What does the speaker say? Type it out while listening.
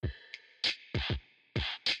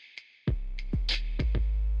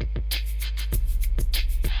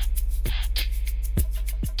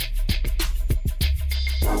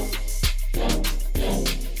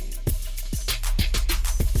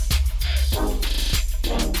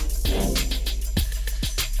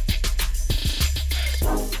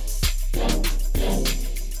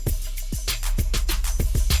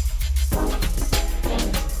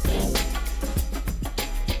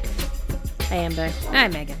Amber. Hi,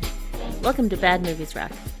 Megan. Welcome to Bad Movies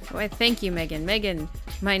Rock. Why, thank you, Megan. Megan,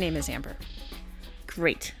 my name is Amber.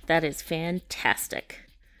 Great. That is fantastic.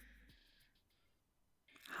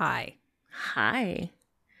 Hi. Hi.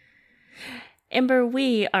 Amber,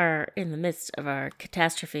 we are in the midst of our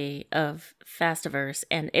catastrophe of Fastiverse,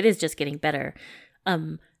 and it is just getting better.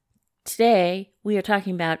 Today, we are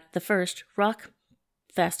talking about the first Rock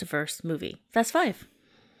Fastiverse movie, Fast 5.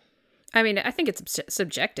 I mean, I think it's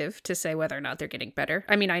subjective to say whether or not they're getting better.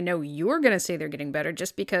 I mean, I know you're going to say they're getting better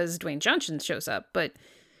just because Dwayne Johnson shows up, but,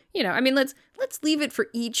 you know, I mean, let's leave it for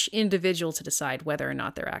each individual to decide whether or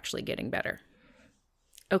not they're actually getting better.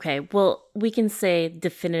 Okay, well, we can say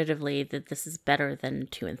definitively that this is better than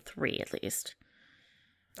 2 and 3, at least.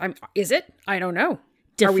 Is it? I don't know.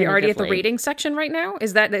 Are we already at the rating section right now?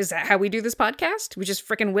 Is that how we do this podcast? We just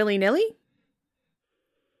freaking willy-nilly?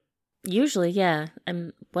 Usually, yeah.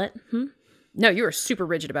 What? No, you are super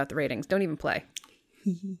rigid about the ratings. Don't even play.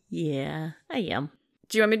 Yeah, I am.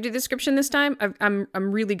 Do you want me to do the description this time? I'm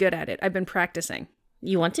really good at it. I've been practicing.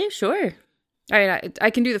 You want to? Sure. I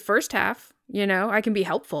can do the first half. You know, I can be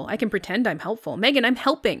helpful. I can pretend I'm helpful. Megan, I'm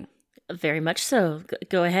helping. Very much so.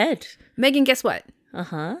 Go ahead. Megan, guess what?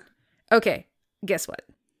 Uh-huh. Okay, guess what?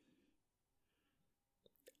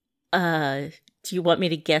 Do you want me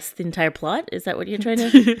to guess the entire plot? Is that what you're trying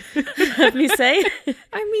to have me say?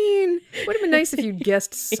 I mean, would have been nice if you'd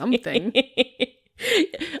guessed something.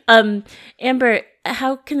 Amber,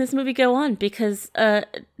 how can this movie go on? Because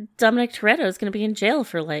Dominic Toretto is going to be in jail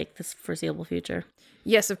for like this foreseeable future.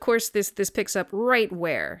 Yes, of course. This picks up right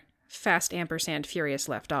where Fast & Furious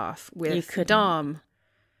left off, with Dom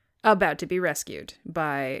about to be rescued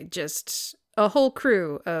by just a whole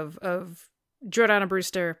crew of Jordana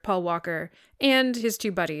Brewster, Paul Walker, and his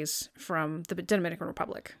two buddies from the Dominican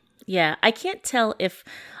Republic. Yeah, I can't tell if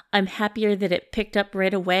I'm happier that it picked up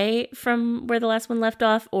right away from where the last one left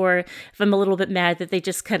off, or if I'm a little bit mad that they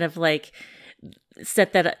just kind of like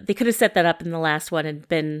set that up. They could have set that up in the last one and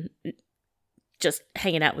been just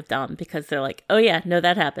hanging out with Dom because they're like, oh yeah, no,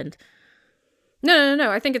 that happened.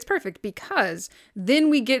 No. I think it's perfect because then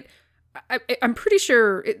we get, I'm pretty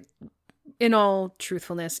sure, in all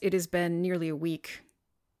truthfulness, it has been nearly a week,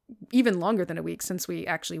 even longer than a week since we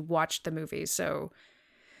actually watched the movie. So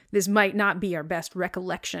this might not be our best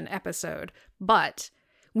recollection episode, but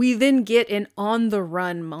we then get an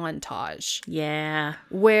on-the-run montage. Yeah.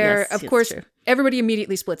 Where, yes, of course, true. Everybody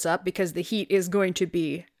immediately splits up because the heat is going to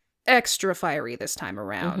be extra fiery this time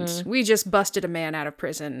around. Mm-hmm. We just busted a man out of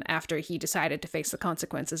prison after he decided to face the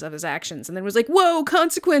consequences of his actions and then was like, whoa,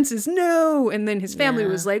 consequences, no! And then his family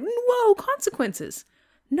was like, whoa, consequences.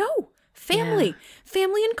 No, family. Yeah.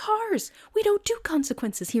 Family and cars. We don't do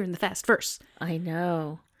consequences here in the Fast Verse. I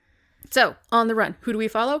know. So, on the run, who do we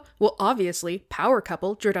follow? Well, obviously, power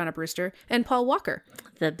couple, Jordana Brewster and Paul Walker.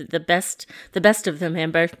 The best of them,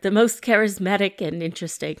 Amber. The most charismatic and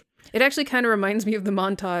interesting. It actually kind of reminds me of the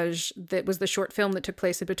montage that was the short film that took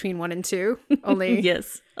place in between 1 and 2. Only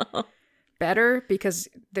yes. better because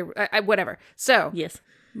there whatever. So, yes.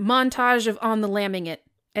 Montage of On the Lambing It.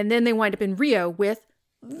 And then they wind up in Rio with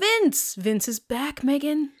Vince. Vince is back,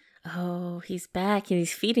 Megan. Oh, he's back and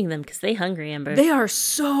he's feeding them because they're hungry, Amber. They are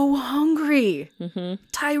so hungry. Mm-hmm.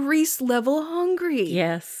 Tyrese level hungry.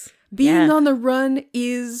 Yes. Being on the run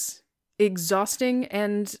is exhausting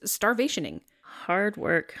and starvationing. Hard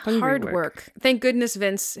work. Hard work. Thank goodness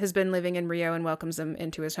Vince has been living in Rio and welcomes them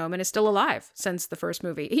into his home and is still alive since the first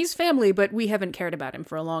movie. He's family, but we haven't cared about him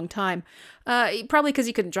for a long time. Probably because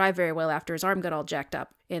he couldn't drive very well after his arm got all jacked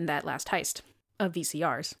up in that last heist of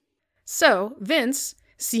VCRs. So, Vince,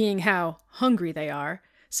 seeing how hungry they are,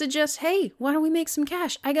 suggests, hey, why don't we make some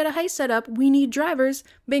cash? I got a heist set up. We need drivers.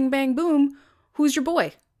 Bing, bang, boom. Who's your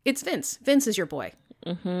boy? It's Vince. Vince is your boy.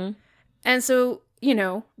 Mm-hmm. And so, you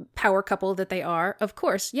know, power couple that they are, of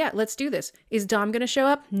course, yeah, let's do this. Is Dom going to show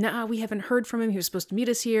up? Nah, we haven't heard from him. He was supposed to meet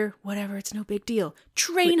us here. Whatever, it's no big deal.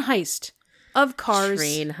 Train heist of cars.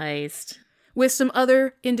 Train heist. With some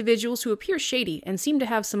other individuals who appear shady and seem to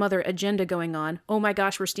have some other agenda going on. Oh my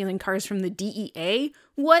gosh, we're stealing cars from the DEA?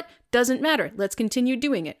 What? Doesn't matter. Let's continue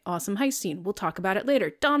doing it. Awesome heist scene. We'll talk about it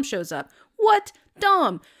later. Dom shows up. What?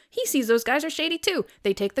 Dom! He sees those guys are shady too.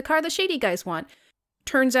 They take the car the shady guys want.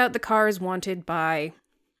 Turns out the car is wanted by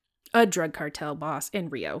a drug cartel boss in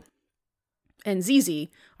Rio. And ZZ,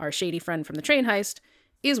 our shady friend from the train heist,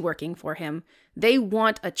 is working for him. They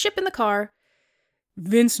want a chip in the car.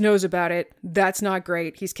 Vince knows about it. That's not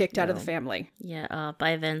great. He's kicked out of the family. Yeah,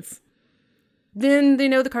 bye, Vince. Then they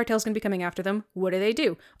know the cartel's going to be coming after them. What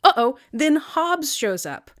do? Uh-oh, then Hobbs shows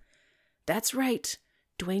up. That's right.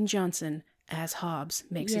 Dwayne Johnson as Hobbs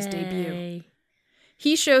makes his debut.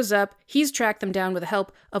 He shows up. He's tracked them down with the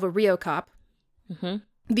help of a Rio cop. Mm-hmm.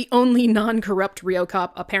 The only non-corrupt Rio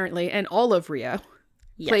cop, apparently, and all of Rio.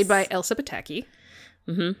 Yes. Played by Elsa Pataki.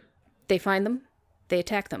 Mm-hmm. They find them. They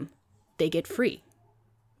attack them. They get free.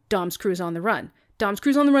 Dom's crew's on the run. Dom's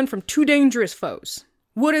crew's on the run from 2 dangerous foes.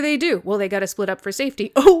 What do? Well, they gotta split up for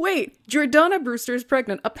safety. Oh, wait! Jordana Brewster is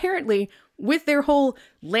pregnant. Apparently, with their whole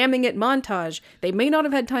lambing it montage, they may not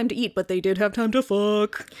have had time to eat, but they did have time to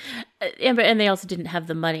fuck. And they also didn't have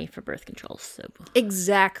the money for birth control, so...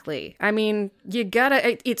 Exactly. I mean, you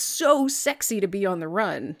gotta... It's so sexy to be on the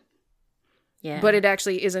run. Yeah. But it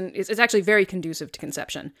actually isn't... It's actually very conducive to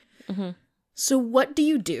conception. Mm-hmm. So what do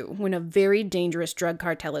you do when a very dangerous drug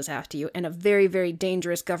cartel is after you and a very, very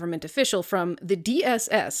dangerous government official from the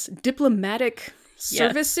DSS, Diplomatic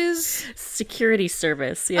Services? Security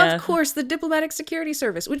Service, yeah. Of course, the Diplomatic Security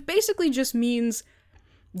Service, which basically just means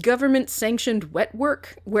government-sanctioned wet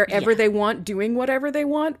work wherever they want, doing whatever they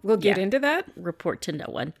want. We'll get into that. Report to no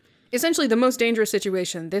one. Essentially the most dangerous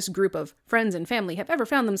situation this group of friends and family have ever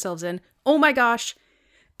found themselves in. Oh my gosh.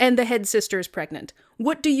 And the head sister is pregnant.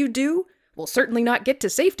 What do? Will certainly not get to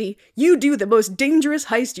safety. You do the most dangerous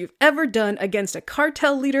heist you've ever done against a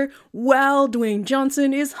cartel leader while Dwayne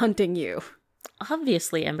Johnson is hunting you.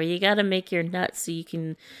 Obviously, Ember, you gotta make your nut so you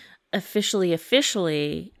can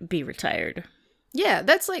officially be retired. Yeah,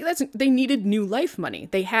 they needed new life money.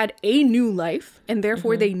 They had a new life, and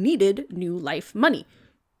therefore they needed new life money.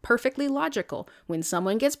 Perfectly logical. When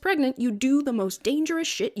someone gets pregnant, you do the most dangerous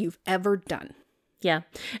shit you've ever done. Yeah,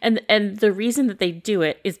 and the reason that they do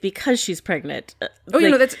it is because she's pregnant.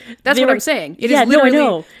 That's what I'm saying. It is literally, I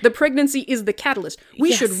know. The pregnancy is the catalyst.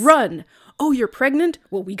 We should run. Oh, you're pregnant?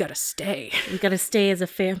 Well, we gotta stay. We gotta stay as a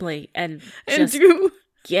family and just do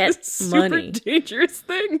get money. Super dangerous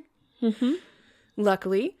thing. Mm-hmm.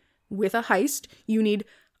 Luckily, with a heist, you need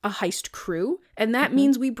a heist crew, and that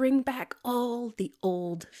means we bring back all the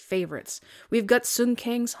old favorites. We've got Sung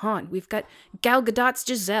Kang's Han. We've got Gal Gadot's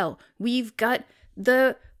Giselle. We've got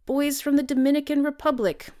the boys from the Dominican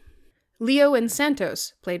Republic. Leo and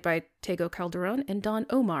Santos, played by Tego Calderon and Don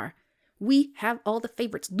Omar. We have all the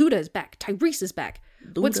favorites. Luda is back. Tyrese is back.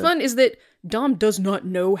 Luda. What's fun is that Dom does not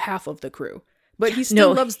know half of the crew, but he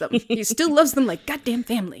still loves them. He still loves them like goddamn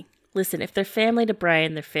family. Listen, if they're family to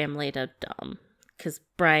Brian, they're family to Dom. Because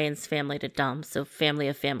Brian's family to Dom, so family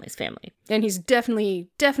of family's family. And he's definitely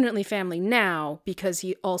family now because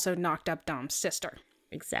he also knocked up Dom's sister.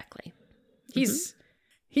 Exactly.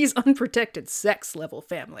 He's unprotected sex level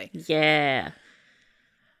family. Yeah.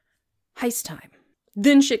 Heist time.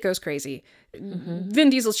 Then shit goes crazy. Vin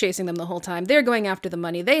Diesel's chasing them the whole time. They're going after the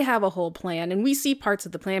money. They have a whole plan, and we see parts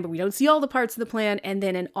of the plan, but we don't see all the parts of the plan. And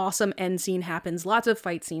then an awesome end scene happens. Lots of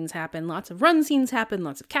fight scenes happen. Lots of run scenes happen.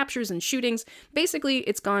 Lots of captures and shootings. Basically,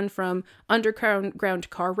 it's gone from underground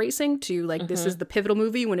car racing to, like, this is the pivotal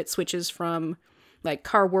movie when it switches from, like,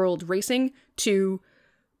 car world racing to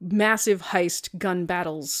massive heist gun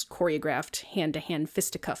battles choreographed hand-to-hand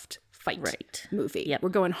fisticuffed fight movie. Yep. We're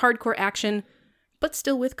going hardcore action, but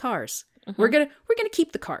still with cars. We're gonna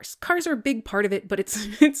keep the cars. Cars are a big part of it, but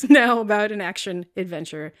it's now about an action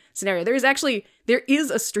adventure scenario. There is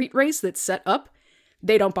a street race that's set up.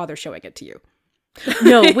 They don't bother showing it to you.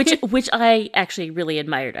 No, which I actually really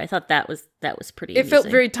admired. I thought that was pretty. It felt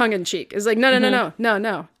very tongue in cheek. It's like no,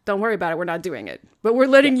 don't worry about it. We're not doing it, but we're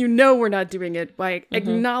letting you know we're not doing it by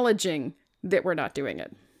acknowledging that we're not doing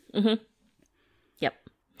it. Mm-hmm. Yep.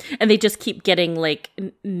 And they just keep getting, like,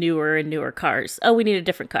 newer and newer cars. Oh, we need a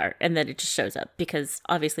different car. And then it just shows up because,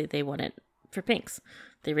 obviously, they want it for pinks.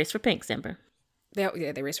 They race for pinks, Amber. They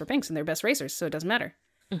race for pinks, and they're best racers, so it doesn't matter.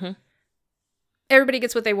 Mm-hmm. Everybody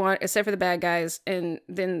gets what they want, except for the bad guys, and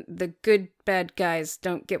then the good bad guys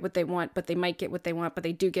don't get what they want, but they might get what they want, but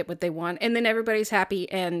they do get what they want. And then everybody's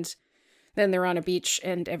happy, and then they're on a beach,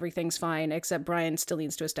 and everything's fine, except Brian still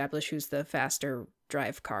needs to establish who's the faster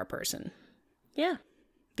drive car person. Yeah.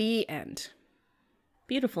 The end.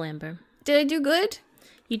 Beautiful, Amber. Did I do good?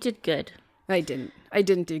 You did good. I didn't. I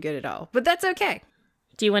didn't do good at all. But that's okay.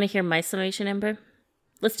 Do you want to hear my summation, Amber?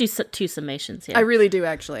 Let's do two summations here. I really do,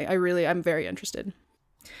 actually. I'm very interested.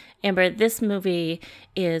 Amber, this movie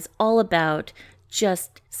is all about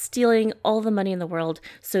just stealing all the money in the world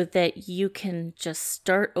so that you can just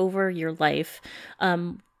start over your life.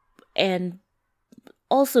 And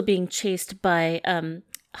also being chased by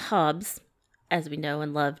Hobbs, as we know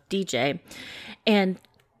and love, DJ, and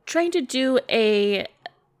trying to do a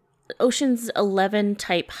Ocean's 11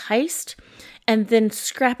 type heist, and then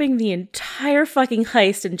scrapping the entire fucking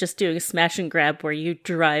heist and just doing a smash and grab where you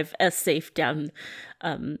drive a safe down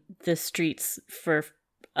the streets for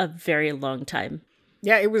a very long time.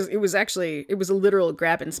 Yeah, it was a literal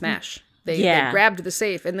grab and smash. They grabbed the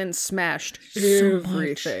safe and then smashed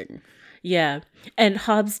everything. Yeah. And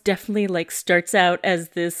Hobbs definitely like starts out as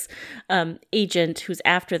this agent who's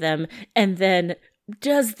after them and then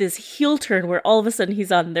does this heel turn where all of a sudden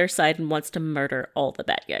he's on their side and wants to murder all the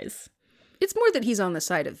bad guys. It's more that he's on the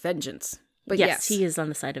side of vengeance. But yes, he is on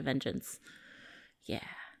the side of vengeance. Yeah.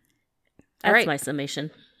 That's my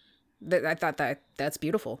summation. I thought that's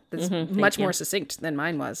beautiful. That's much more succinct than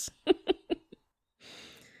mine was.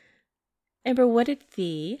 Amber, what did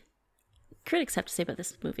the critics have to say about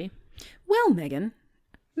this movie? Well, Megan,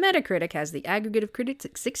 Metacritic has the aggregate of critics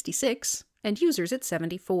at 66 and users at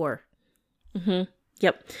 74.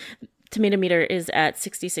 Yep. Tomato meter is at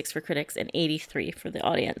 66 for critics and 83 for the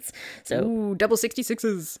audience. So, ooh, double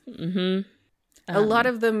 66s. A lot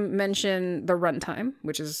of them mention the runtime,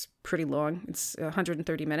 which is pretty long. It's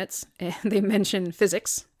 130 minutes. And they mention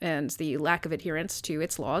physics and the lack of adherence to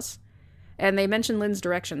its laws. And they mention Lynn's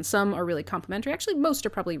direction. Some are really complimentary. Actually, most are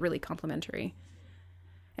probably really complimentary.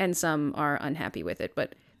 And some are unhappy with it.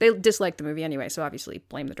 But they dislike the movie anyway, so obviously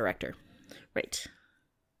blame the director. Right.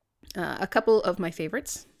 A couple of my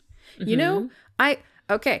favorites. You know, I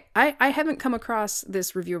haven't come across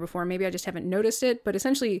this reviewer before. Maybe I just haven't noticed it. But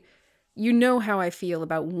essentially, you know how I feel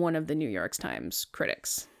about one of the New York Times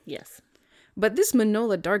critics. Yes. But this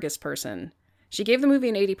Manola Dargis person, she gave the movie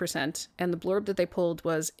an 80%, and the blurb that they pulled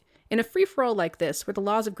was, in a free-for-all like this, where the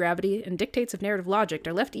laws of gravity and dictates of narrative logic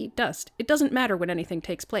are left to eat dust, it doesn't matter when anything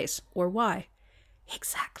takes place, or why.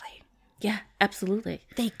 Exactly. Yeah, absolutely.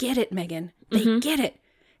 They get it, Megan. They get it.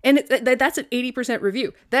 And that's an 80%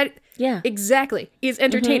 review. That exactly is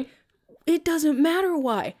entertaining. It doesn't matter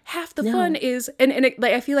why. Half the fun is, and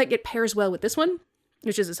I feel like it pairs well with this one,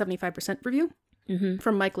 which is a 75% review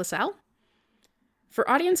from Mike LaSalle. For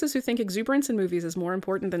audiences who think exuberance in movies is more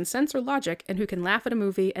important than sense or logic and who can laugh at a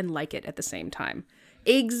movie and like it at the same time.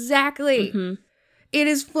 Exactly. It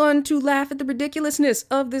is fun to laugh at the ridiculousness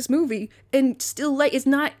of this movie and still like,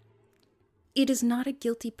 it is not a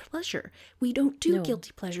guilty pleasure. We don't do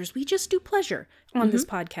guilty pleasures. We just do pleasure on this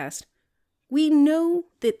podcast. We know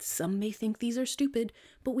that some may think these are stupid,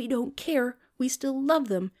 but we don't care. We still love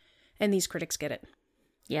them. And these critics get it.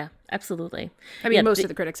 Yeah, absolutely. I mean, most of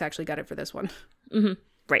the critics actually got it for this one.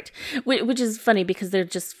 Right. Which is funny because they're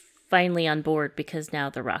just finally on board because now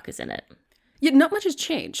The Rock is in it. Yeah, not much has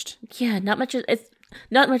changed. Yeah, not much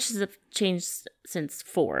has changed since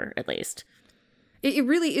 4, at least. It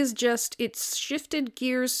really is just, it's shifted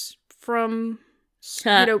gears from,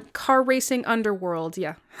 car racing underworld.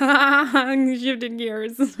 Yeah. Shifted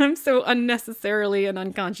gears. I'm so unnecessarily and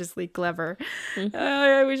unconsciously clever.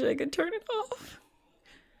 I wish I could turn it off.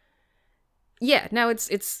 Yeah, now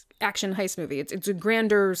it's action heist movie. It's a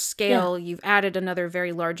grander scale. Yeah. You've added another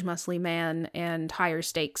very large muscly man and higher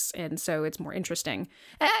stakes, and so it's more interesting.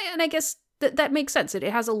 And I guess that makes sense. It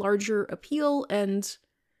has a larger appeal, and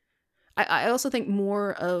I also think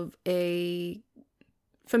more of a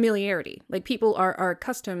familiarity. Like, people are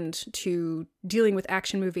accustomed to dealing with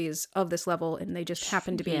action movies of this level, and they just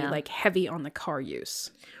happen to be like heavy on the car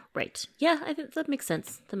use. Right. Yeah, I think that makes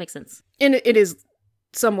sense. And it is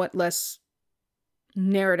somewhat less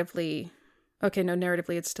narratively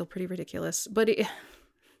it's still pretty ridiculous, but it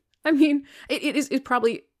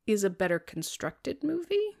probably is a better constructed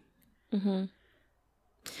movie.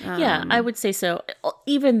 Yeah, I would say so,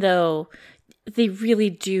 even though they really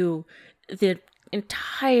do, the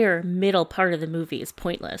entire middle part of the movie is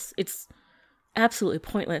pointless. It's absolutely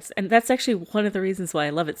pointless, and that's actually one of the reasons why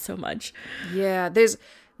I love it so much. Yeah,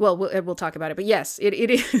 we'll talk about it, but yes, it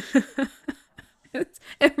is it's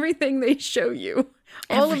everything they show you.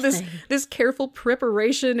 All of this careful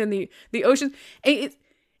preparation and the ocean.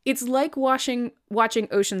 It's like watching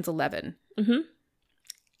Ocean's 11. And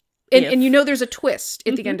there's a twist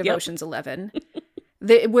at the end of Ocean's 11.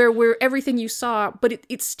 Where everything you saw, but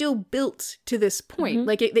it's still built to this point.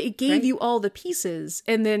 Like, it gave you all the pieces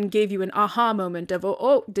and then gave you an aha moment of,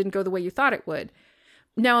 didn't go the way you thought it would.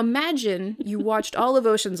 Now imagine you watched all of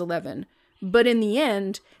Ocean's 11, but in the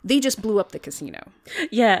end, they just blew up the casino.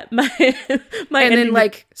 Yeah. And then,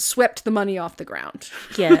 like, swept the money off the ground.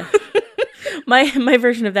 Yeah. My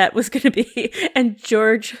version of that was going to be, and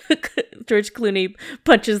George Clooney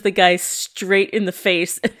punches the guy straight in the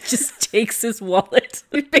face and just takes his wallet.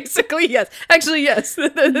 Basically, yes. Actually, yes.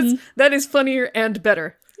 That is funnier and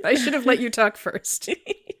better. I should have let you talk first.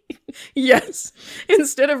 Yes.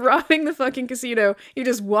 Instead of robbing the fucking casino, he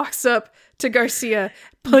just walks up to Garcia,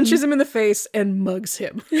 punches him in the face, and mugs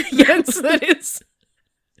him. Yes, that is.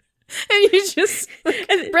 And you just...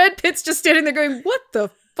 And Brad Pitt's just standing there going, what the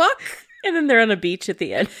fuck? And then they're on a beach at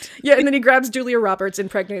the end. Yeah, and then he grabs Julia Roberts,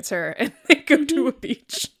 impregnates her, and they go to a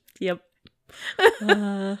beach. Yep.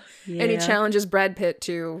 And he challenges Brad Pitt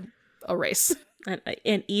to a race.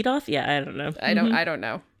 And eat off? Yeah, I don't know. I don't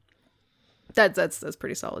know. That's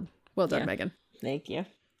pretty solid. Well done, Megan. Thank you.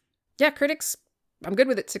 Yeah, critics, I'm good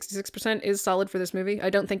with it. 66% is solid for this movie.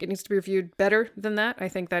 I don't think it needs to be reviewed better than that. I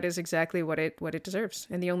think that is exactly what it deserves.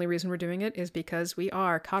 And the only reason we're doing it is because we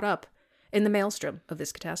are caught up in the maelstrom of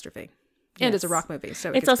this catastrophe. And it's a rock movie,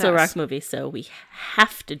 so it's also a rock movie, so we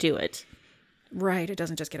have to do it. Right, it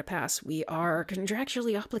doesn't just get a pass. We are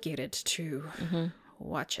contractually obligated to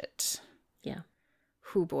watch it. Yeah.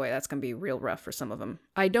 Oh boy, that's going to be real rough for some of them.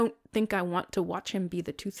 I don't think I want to watch him be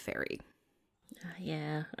the Tooth Fairy.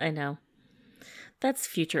 Yeah, I know. That's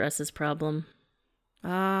future us's problem.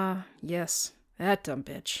 Yes. That dumb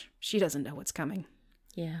bitch. She doesn't know what's coming.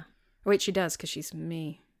 Yeah. Wait, she does, because she's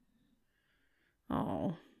me.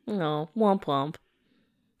 Oh. No, womp womp.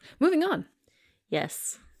 Moving on.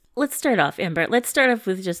 Yes. Let's start off, Amber. Let's start off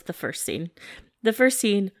with just the first scene. The first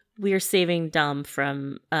scene, we are saving Dom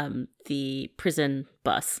from the prison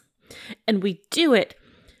bus. And we do it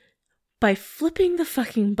by flipping the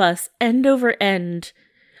fucking bus end over end,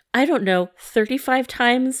 I don't know, 35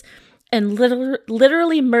 times, and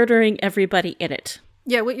literally murdering everybody in it.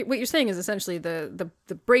 Yeah, what you're saying is essentially the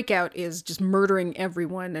breakout is just murdering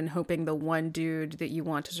everyone and hoping the one dude that you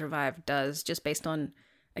want to survive does, just based on,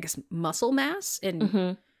 I guess, muscle mass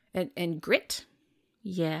and and grit.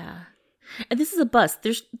 Yeah. And this is a bus.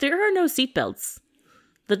 There are no seatbelts.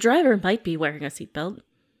 The driver might be wearing a seatbelt.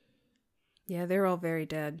 Yeah, they're all very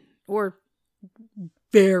dead. Or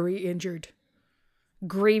very injured.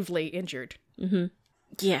 Gravely injured. Mm-hmm.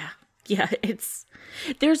 Yeah. Yeah,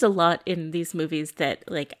 there's a lot in these movies that,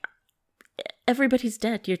 like, everybody's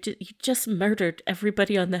dead. You just murdered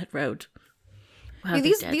everybody on that road. Wow,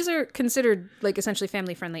 yeah, these are considered, like, essentially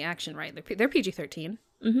family-friendly action, right? They're PG-13.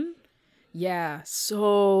 Mm-hmm. Yeah,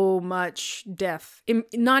 so much death.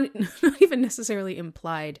 Not even necessarily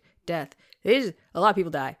implied death. A lot of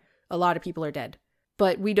people die. A lot of people are dead.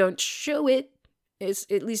 But we don't show it.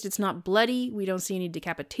 At least it's not bloody. We don't see any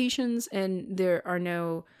decapitations. And there are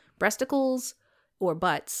no breasticles or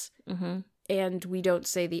butts. Mm-hmm. And we don't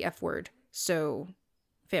say the F word. So,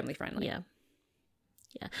 family-friendly. Yeah.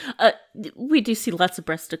 Yeah. We do see lots of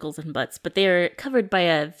breasticles and butts, but they are covered by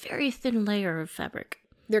a very thin layer of fabric.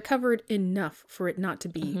 They're covered enough for it not to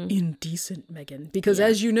be indecent, Megan. Because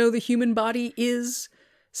as you know, the human body is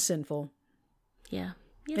sinful. Yeah.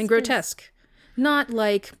 Yes, and grotesque. Not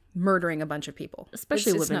like murdering a bunch of people.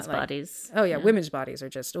 Especially women's bodies. Oh, yeah. Women's bodies are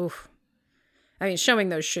just, oof. I mean, showing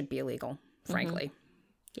those should be illegal, frankly.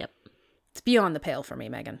 Yep. It's beyond the pale for me,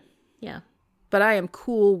 Megan. Yeah. But I am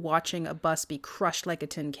cool watching a bus be crushed like a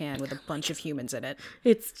tin can with a bunch of humans in it.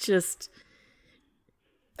 It's just...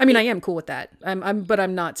 I mean, I am cool with that. But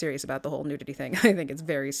I'm not serious about the whole nudity thing. I think it's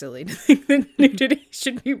very silly to think that nudity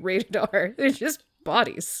should be rated R. They're just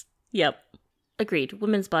bodies. Yep. Agreed.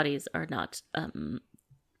 Women's bodies are not,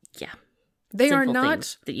 They are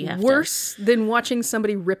not that you have worse than watching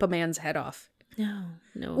somebody rip a man's head off.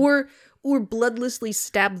 No. Or bloodlessly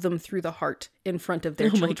stab them through the heart in front of their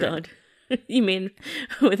children. Oh my God. You mean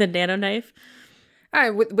with a nano knife?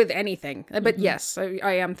 With anything. But yes,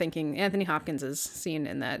 I am thinking Anthony Hopkins' scene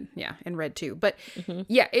in that, in Red 2. But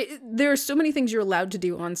there are so many things you're allowed to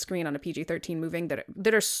do on screen on a PG-13 movie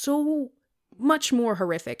that are so much more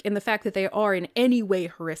horrific in the fact that they are in any way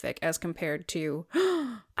horrific as compared to,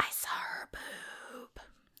 I saw her boob.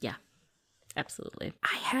 Yeah, absolutely.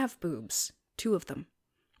 I have boobs. 2 of them.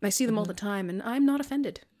 I see them all the time and I'm not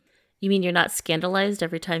offended. You mean you're not scandalized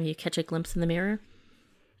every time you catch a glimpse in the mirror?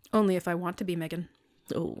 Only if I want to be, Megan.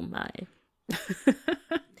 Oh my.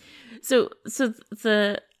 So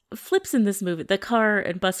the flips in this movie, the car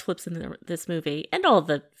and bus flips in this movie, and all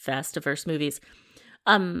the Fast Diverse movies,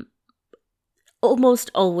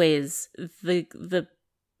 almost always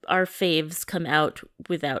our faves come out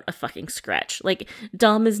without a fucking scratch. Like,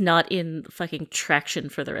 Dom is not in fucking traction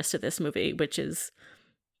for the rest of this movie, which is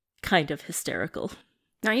kind of hysterical.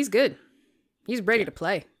 No, he's good. He's ready to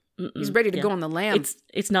play. He's ready to go on the lam.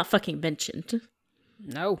 It's not fucking mentioned.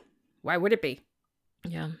 No. Why would it be?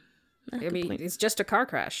 Yeah. I mean, it's just a car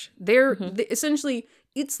crash. They're essentially,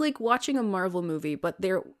 it's like watching a Marvel movie, but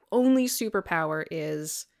their only superpower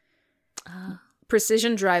is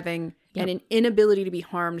precision driving and an inability to be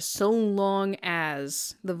harmed so long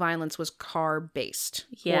as the violence was car-based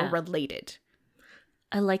or related.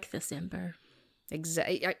 I like this, Amber.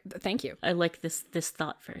 Exactly. Thank you. I like this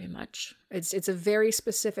thought very much. It's a very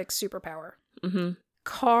specific superpower. Mm-hmm.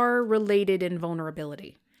 Car-related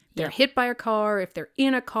invulnerability. They're hit by a car, if they're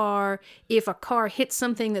in a car, if a car hits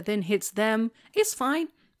something that then hits them, it's fine.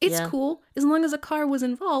 It's cool. As long as a car was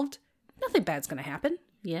involved, nothing bad's going to happen.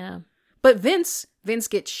 Yeah. But Vince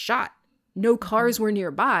gets shot. No cars were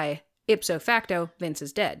nearby. Ipso facto, Vince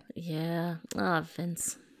is dead. Yeah. Ah,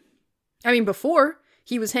 Vince. I mean, before,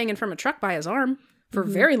 he was hanging from a truck by his arm for a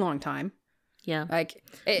very long time. Yeah. Like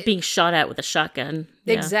being shot at with a shotgun.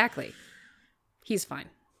 Yeah. Exactly. He's fine.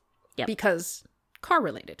 Yep. Because car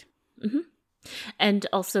related. And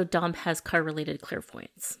also Dom has car-related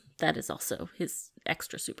clairvoyance. That is also his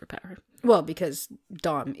extra superpower. Well, because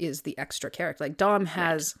Dom is the extra character. Like, Dom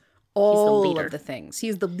has all of the things.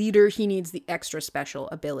 He's the leader. He needs the extra special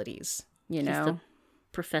abilities, you know? He's the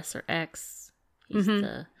Professor X. He's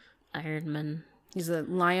the Iron Man. He's a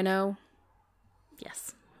Lion-O.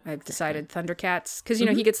 Yes. I've decided Thundercats. Because, you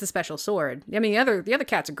know, he gets the special sword. I mean, the other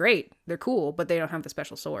cats are great. They're cool, but they don't have the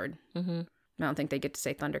special sword. I don't think they get to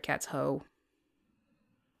say Thundercats ho.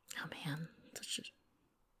 Oh, man.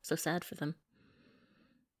 So sad for them.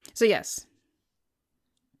 So, yes.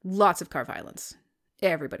 Lots of car violence.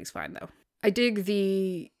 Everybody's fine, though. I dig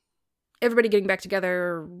the everybody getting back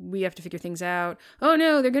together. We have to figure things out. Oh,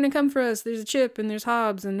 no, they're going to come for us. There's a Chip and there's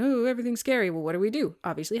Hobbs and, oh, everything's scary. Well, what do?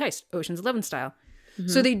 Obviously heist. Ocean's 11 style.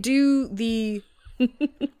 So they do the...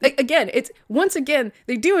 they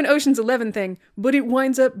do an Ocean's 11 thing, but it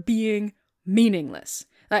winds up being meaningless.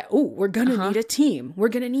 Like, oh, we're going to need a team. We're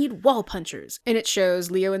going to need wall punchers. And it shows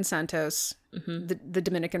Leo and Santos, the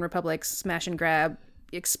Dominican Republic's smash and grab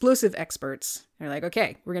explosive experts. They're like,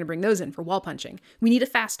 okay, we're going to bring those in for wall punching. We need a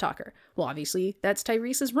fast talker. Well, obviously, that's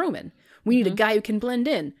Tyrese's Roman. We need a guy who can blend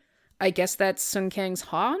in. I guess that's Sung Kang's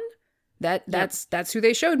Han? That's who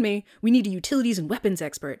they showed me. We need a utilities and weapons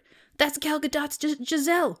expert. That's Gal Gadot's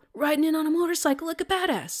Giselle, riding in on a motorcycle like a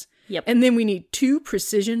badass. Yep. And then we need 2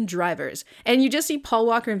 precision drivers. And you just see Paul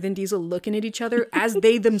Walker and Vin Diesel looking at each other as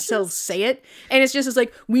they themselves say it. And it's just as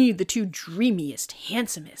like, we need the 2 dreamiest,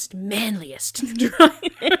 handsomest, manliest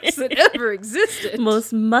drivers that ever existed.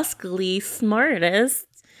 Most muscly, smartest.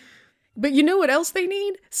 But you know what else they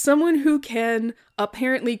need? Someone who can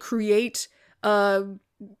apparently create a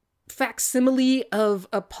facsimile of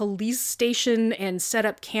a police station and set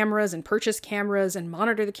up cameras and purchase cameras and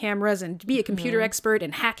monitor the cameras and be a computer expert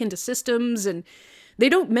and hack into systems. And they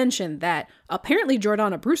don't mention that apparently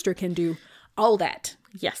Jordana Brewster can do all that.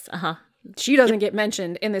 Yes, She doesn't get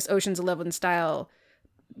mentioned in this Ocean's 11 style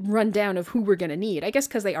rundown of who we're going to need. I guess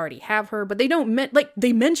because they already have her, but they don't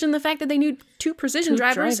they mention the fact that they need 2 precision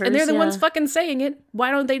drivers, and they're the ones fucking saying it.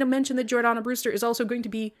 Why don't they mention that Jordana Brewster is also going to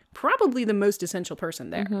be probably the most essential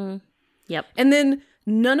person there? Yep. And then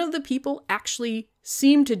none of the people actually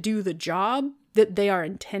seem to do the job that they are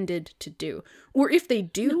intended to do. Or if they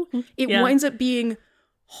do, it winds up being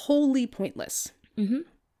wholly pointless.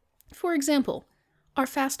 For example, our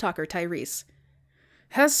fast talker Tyrese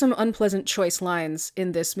has some unpleasant choice lines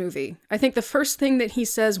in this movie. I think the first thing that he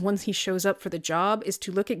says once he shows up for the job is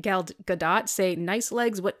to look at Gal Gadot, say, "Nice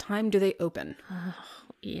legs, what time do they open?" Oh,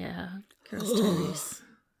 yeah. Girls Tyrese.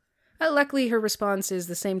 Luckily, her response is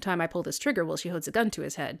the same time I pull this trigger while she holds a gun to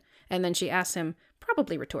his head. And then she asks him,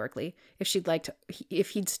 probably rhetorically, if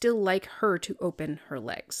he'd still like her to open her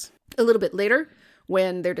legs. A little bit later,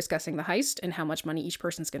 when they're discussing the heist and how much money each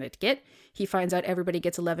person's going to get, he finds out everybody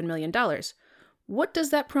gets $11 million. What does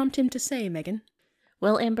that prompt him to say, Megan?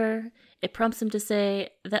 Well, Amber, it prompts him to say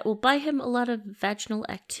that will buy him a lot of vaginal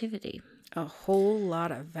activity. A whole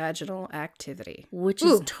lot of vaginal activity. Which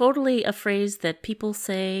is totally a phrase that people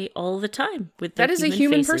say all the time with their That is a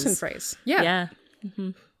human person phrase. Yeah.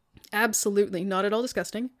 Yeah. Absolutely. Not at all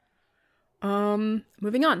disgusting.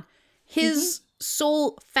 Moving on. His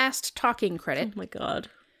sole fast talking credit. Oh my God.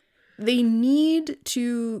 They need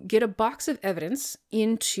to get a box of evidence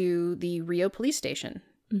into the Rio police station.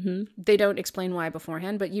 They don't explain why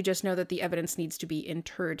beforehand, but you just know that the evidence needs to be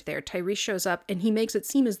interred there. Tyrese shows up and he makes it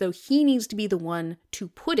seem as though he needs to be the one to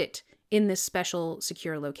put it in this special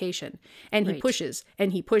secure location. And he pushes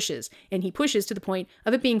and he pushes and he pushes to the point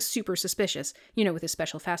of it being super suspicious, you know, with his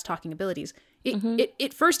special fast talking abilities.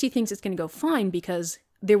 At first he thinks it's going to go fine because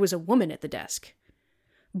there was a woman at the desk.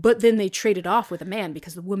 But then they traded off with a man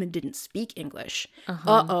because the woman didn't speak English.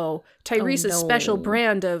 Tyrese's special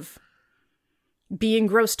brand of being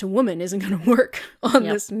gross to woman isn't going to work on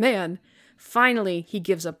this man. Finally, he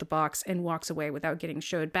gives up the box and walks away without getting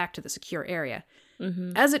showed back to the secure area.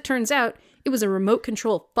 As it turns out, it was a remote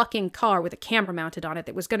control fucking car with a camera mounted on it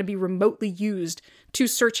that was going to be remotely used to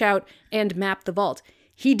search out and map the vault.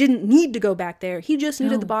 He didn't need to go back there. He just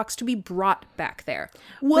needed the box to be brought back there.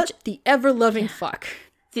 What the ever-loving fuck?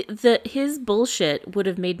 His bullshit would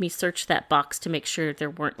have made me search that box to make sure there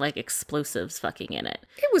weren't like explosives fucking in it.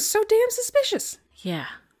 It was so damn suspicious. Yeah.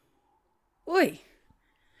 Oy.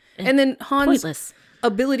 And then Han's Pointless.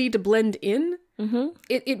 ability to blend in.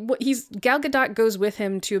 Mm-hmm. Gal Gadot goes with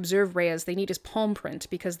him to observe Reyes. They need his palm print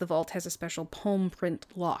because the vault has a special palm print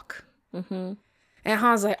lock. Mm-hmm. And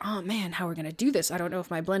Han's like, oh man, how are we going to do this? I don't know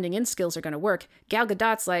if my blending in skills are going to work. Gal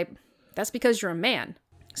Gadot's like, that's because you're a man.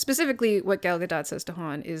 Specifically, what Gal Gadot says to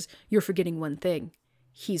Han is, you're forgetting one thing.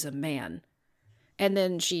 He's a man. And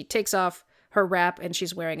then she takes off her wrap and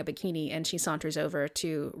she's wearing a bikini and she saunters over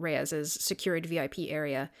to Reyes's secured VIP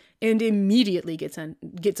area and immediately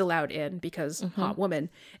gets allowed in because hot woman.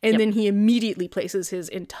 And then he immediately places his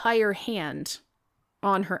entire hand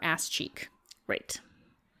on her ass cheek. Right.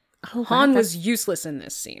 Oh, Han was useless in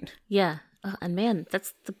this scene. Yeah. And man,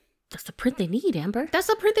 that's the print they need, Amber. That's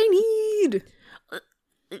the print they need.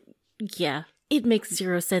 Yeah. It makes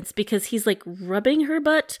zero sense because he's like rubbing her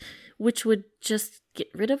butt, which would just get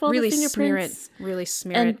rid of all the fingerprints. Really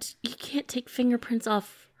smear it. And you can't take fingerprints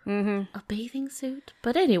off a bathing suit.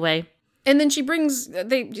 But anyway. And then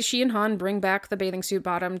she and Han bring back the bathing suit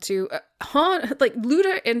bottom to Han, like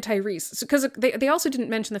Luda and Tyrese. Because they also didn't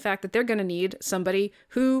mention the fact that they're going to need somebody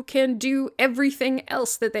who can do everything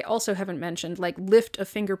else that they also haven't mentioned, like lift a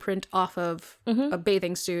fingerprint off of a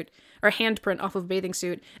bathing suit or handprint off of a bathing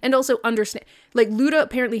suit. And also understand, like Luda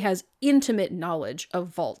apparently has intimate knowledge of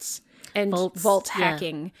vaults and vault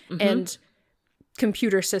hacking and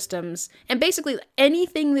computer systems. And basically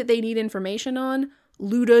anything that they need information on,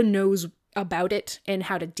 Luda knows about it and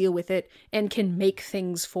how to deal with it and can make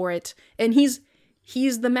things for it. And he's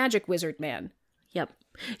the magic wizard man. Yep.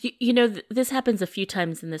 You know, this happens a few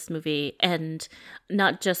times in this movie, and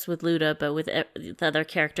not just with Luda, but with the other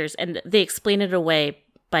characters. And they explain it away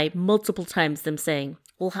by multiple times them saying,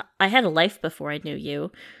 well, I had a life before I knew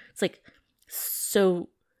you. It's like, so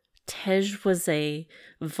Tej was a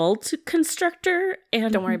vault constructor?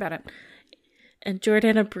 And don't worry about it. And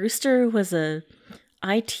Jordana Brewster was a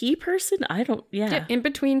IT person? Yeah, in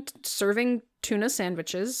between serving tuna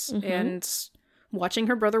sandwiches and watching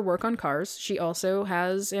her brother work on cars, she also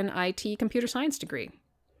has an IT computer science degree.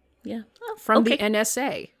 Yeah. From the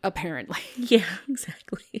NSA, apparently. Yeah,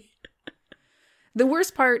 exactly. The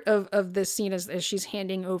worst part of this scene as she's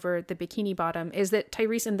handing over the bikini bottom is that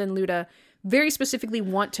Tyrese and then Luda very specifically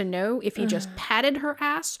want to know if he just patted her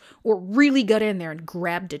ass or really got in there and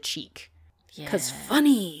grabbed a cheek. Yeah. Because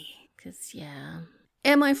funny. Yeah.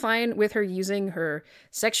 Am I fine with her using her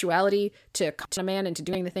sexuality to con a man into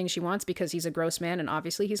doing the thing she wants because he's a gross man and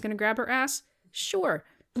obviously he's going to grab her ass? Sure,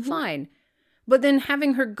 fine. But then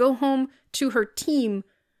having her go home to her team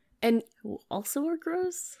and who also are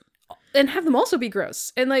gross? And have them also be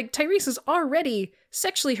gross. And like Tyrese has already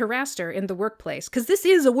sexually harassed her in the workplace. Because this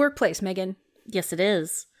is a workplace, Megan. Yes, it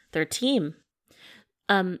is. They're a team.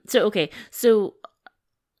 So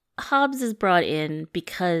Hobbs is brought in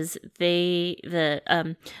because the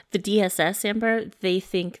DSS, Amber, they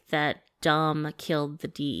think that Dom killed the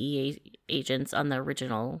DEA agents on the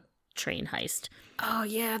original train heist. Oh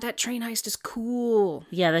yeah, that train heist is cool.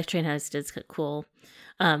 Yeah, that train heist is cool.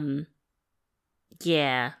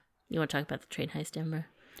 Yeah. You want to talk about the train heist, Amber?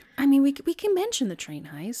 I mean, we can mention the train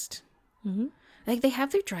heist. Mm-hmm. Like, they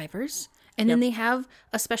have their drivers, and then they have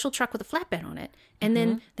a special truck with a flatbed on it, and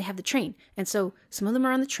then they have the train. And so some of them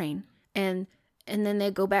are on the train, and then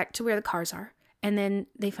they go back to where the cars are, and then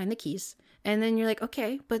they find the keys. And then you're like,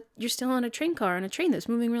 okay, but you're still on a train car on a train that's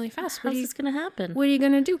moving really fast. How's this going to happen? What are you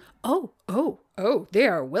going to do? Oh, they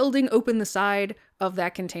are welding open the side of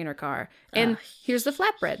that container car. And here's the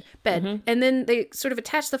flatbed bed. Mm-hmm. And then they sort of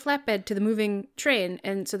attach the flatbed to the moving train.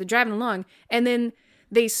 And so they're driving along. And then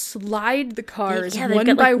they slide the cars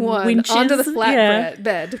one by one winches onto the flatbed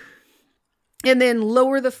bed. And then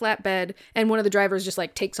lower the flatbed. And one of the drivers just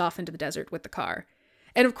like takes off into the desert with the car.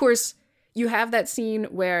 And of course, you have that scene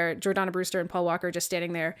where Jordana Brewster and Paul Walker are just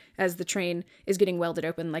standing there as the train is getting welded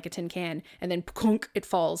open like a tin can, and then punk, it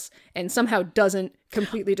falls and somehow doesn't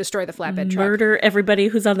completely destroy the flatbed truck. Murder everybody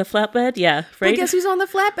who's on the flatbed? Yeah, right? But guess who's on the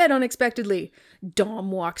flatbed unexpectedly?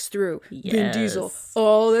 Dom walks through. Yes. Vin Diesel.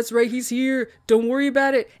 Oh, that's right, he's here. Don't worry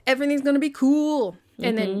about it. Everything's gonna be cool. Mm-hmm.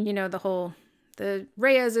 And then, you know, the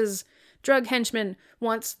Reyes' drug henchman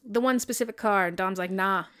wants the one specific car, and Dom's like,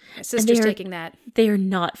 nah, my sister's taking that. They are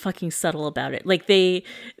not fucking subtle about it. Like,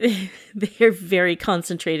 they're very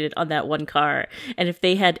concentrated on that one car. And if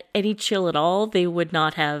they had any chill at all, they would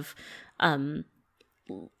not have, shown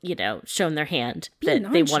their hand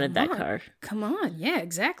that they wanted that car. Come on. Yeah,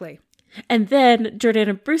 exactly. And then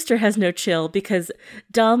Jordana Brewster has no chill because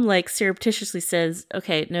Dom like surreptitiously says,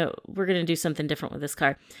 okay, no, we're going to do something different with this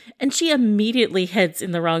car. And she immediately heads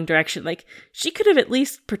in the wrong direction. Like, she could have at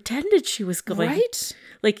least pretended she was going. Right?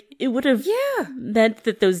 Like, it would have meant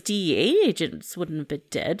that those DEA agents wouldn't have been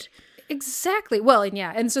dead. Exactly. Well,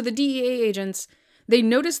 and so the DEA agents, they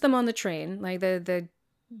notice them on the train. Like, the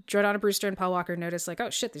Jordana Brewster and Paul Walker notice, like, oh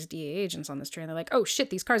shit, there's DEA agents on this train. They're like, oh shit,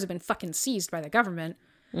 these cars have been fucking seized by the government.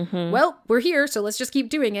 Mm-hmm. Well, we're here, so let's just keep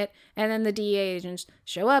doing it. And then the DEA agents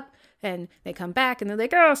show up, and they come back, and they're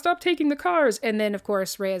like, oh, stop taking the cars. And then, of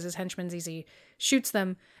course, Reyes' henchman, ZZ, shoots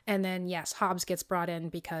them. And then, yes, Hobbs gets brought in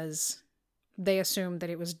because they assumed that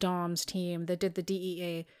it was Dom's team that did the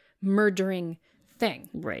DEA murdering thing.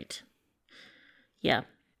 Right. Yeah.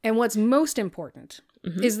 And what's most important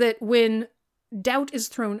is that when doubt is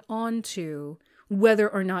thrown onto whether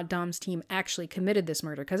or not Dom's team actually committed this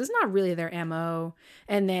murder, because it's not really their MO.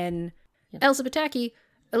 And then Elsa Pataki,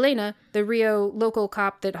 Elena, the Rio local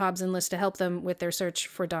cop that Hobbs enlists to help them with their search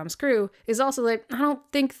for Dom's crew, is also like, I don't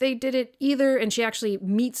think they did it either. And she actually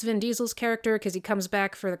meets Vin Diesel's character because he comes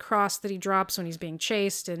back for the cross that he drops when he's being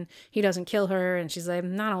chased, and he doesn't kill her. And she's like,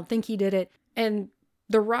 I don't think he did it. And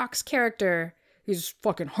The Rock's character, he's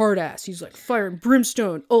fucking hard ass. He's like fire and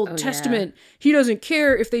brimstone, Old Testament. Yeah. He doesn't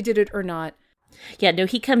care if they did it or not. Yeah, no,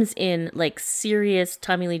 he comes in like serious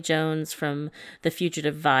Tommy Lee Jones from The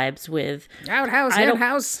Fugitive vibes with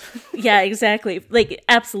Outhouse. Yeah, exactly. Like,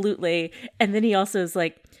 absolutely. And then he also is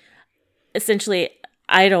like, essentially,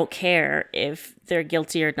 I don't care if they're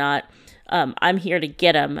guilty or not. I'm here to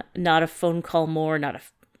get them. Not a phone call more, not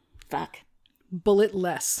a bullet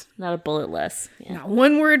less. Not a bullet less. Yeah. Not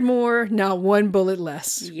one word more, not one bullet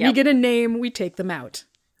less. Yep. We get a name, we take them out.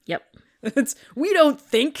 Yep. We don't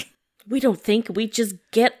think. We don't think, we just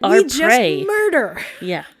get our prey. We just murder.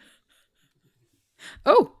 Yeah.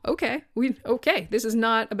 Oh, okay. Okay. This is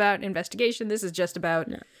not about investigation. This is just about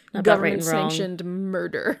government-sanctioned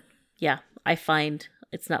murder. Yeah, I find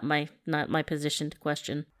it's not my position to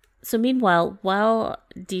question. So meanwhile, while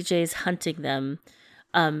DJ's hunting them,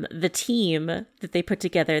 the team that they put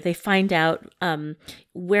together, they find out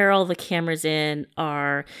where all the cameras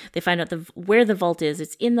are. They find out where the vault is.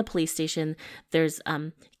 It's in the police station. There's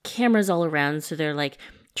cameras all around, so they're like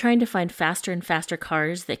trying to find faster and faster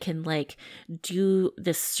cars that can like do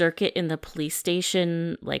this circuit in the police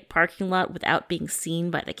station like parking lot without being seen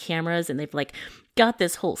by the cameras. And they've like got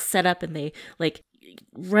this whole setup, and they like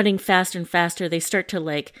running faster and faster. They start to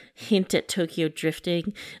like hint at Tokyo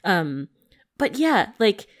drifting. But yeah,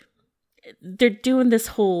 like, they're doing this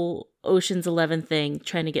whole Ocean's 11 thing,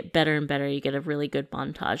 trying to get better and better. You get a really good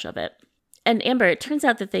montage of it. And Amber, it turns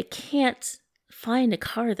out that they can't find a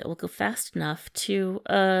car that will go fast enough to,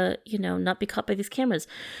 not be caught by these cameras.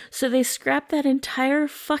 So they scrap that entire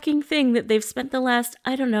fucking thing that they've spent the last,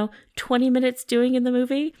 20 minutes doing in the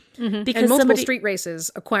movie. Mm-hmm. Because and multiple street races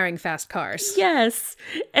acquiring fast cars. Yes.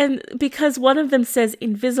 And because one of them says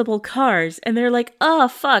invisible cars, and they're like, oh,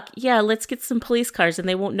 fuck, yeah, let's get some police cars, and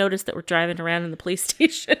they won't notice that we're driving around in the police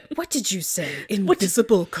station. What did you say?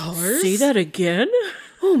 Invisible cars? Say that again?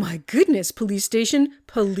 Oh my goodness, police station,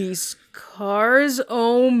 police cars.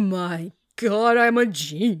 Oh my God, I'm a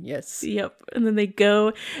genius. Yep. And then they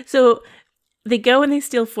go. So they go and they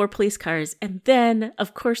steal 4 police cars. And then,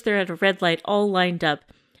 of course, they're at a red light all lined up.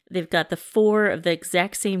 They've got the 4 of the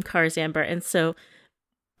exact same cars, Amber. And so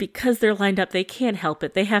because they're lined up, they can't help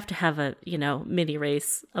it. They have to have a, mini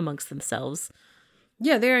race amongst themselves.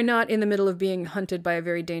 Yeah, they are not in the middle of being hunted by a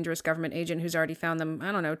very dangerous government agent who's already found them,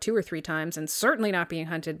 2 or 3 times, and certainly not being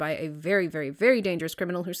hunted by a very, very, very dangerous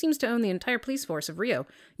criminal who seems to own the entire police force of Rio.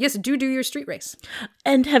 Yes, do your street race.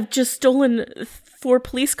 And have just stolen 4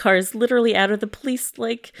 police cars literally out of the police,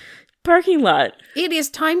 parking lot. It is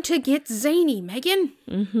time to get zany, Megan.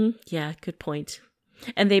 Mm-hmm. Yeah, good point.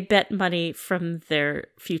 And they bet money from their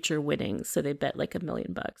future winnings, so they bet $1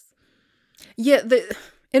 million. Yeah,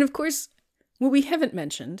 and of course, what we haven't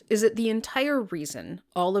mentioned is that the entire reason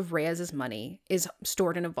all of Reyes's money is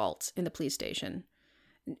stored in a vault in the police station,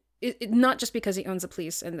 not just because he owns the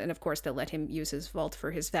police and of course they'll let him use his vault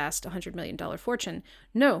for his vast $100 million fortune.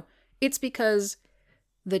 No, it's because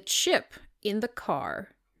the chip in the car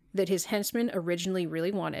that his henchman originally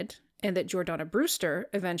really wanted and that Jordana Brewster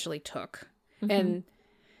eventually took, and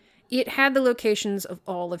it had the locations of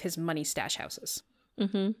all of his money stash houses.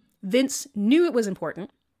 Mm-hmm. Vince knew it was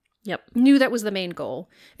important. Yep. Knew that was the main goal.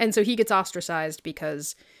 And so he gets ostracized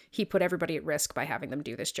because he put everybody at risk by having them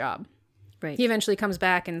do this job. Right. He eventually comes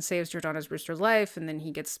back and saves Jordana Brewster's life, and then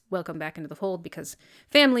he gets welcomed back into the fold because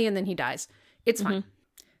family, and then he dies. It's fine.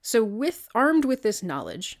 So armed with this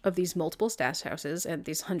knowledge of these multiple stash houses and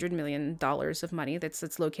these $100 million of money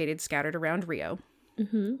that's located scattered around Rio,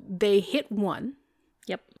 they hit one.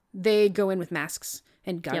 Yep. They go in with masks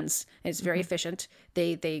and guns, and it's very efficient.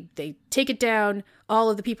 They take it down. All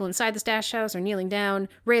of the people inside the stash house are kneeling down.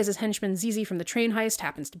 Reyes' henchman Zizi from the train heist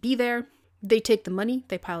happens to be there. They take the money,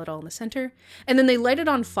 they pile it all in the center, and then they light it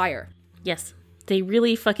on fire. Yes. They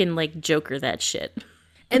really fucking, like, Joker that shit.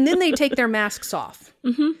 And then they take their masks off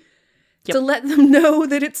to let them know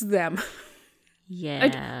that it's them.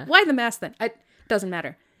 Yeah. Why the mask then? Doesn't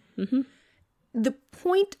matter. The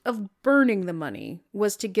point of burning the money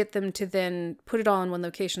was to get them to then put it all in one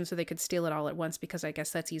location so they could steal it all at once, because I guess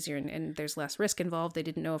that's easier and there's less risk involved. They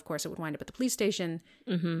didn't know, of course, it would wind up at the police station.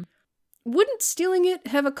 Wouldn't stealing it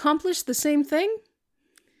have accomplished the same thing?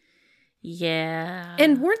 Yeah.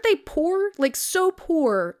 And weren't they poor? Like, so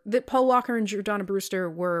poor that Paul Walker and Jordana Brewster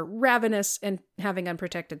were ravenous and having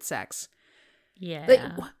unprotected sex. Yeah. Like,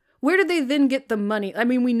 where did they then get the money? I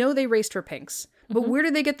mean, we know they raced for pinks, but where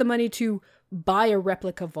did they get the money to buy a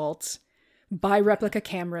replica vault, buy replica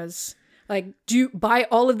cameras, like buy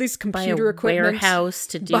all of this computer equipment, warehouse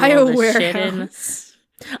to do all this shit in?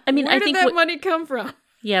 I mean, where I did think that money come from?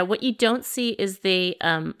 Yeah, what you don't see is they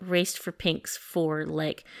raced for pinks for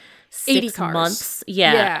like 80 6 cars. months.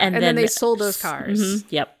 Yeah, and then they sold those cars.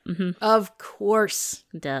 Yep. Of course.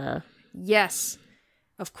 Duh. Yes.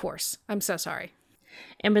 Of course. I'm so sorry.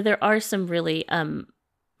 But there are some really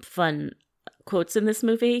fun quotes in this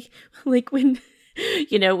movie, like when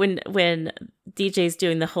when DJ's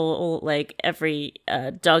doing the whole like every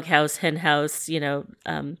doghouse, hen house,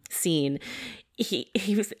 scene, he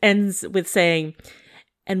ends with saying,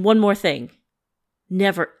 "And one more thing,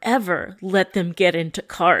 never ever let them get into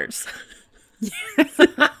cars."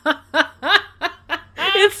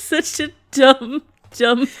 It's such a dumb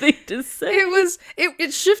thing to say.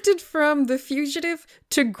 It shifted from The Fugitive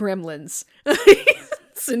to Gremlins.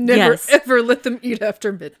 So never ever let them eat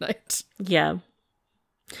after midnight. Yeah.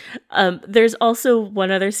 There's also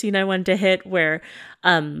one other scene I wanted to hit where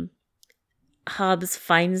Hobbs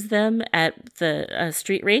finds them at the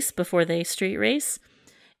street race before they street race,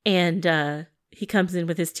 and he comes in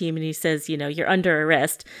with his team and he says, "You're under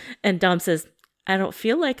arrest," and Dom says, "I don't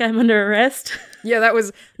feel like I'm under arrest." Yeah, that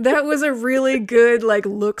was a really good, like,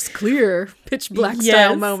 looks clear, Pitch Black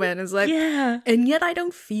style moment. It's like, and yet I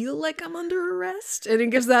don't feel like I'm under arrest. And it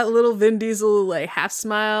gives that little Vin Diesel, like, half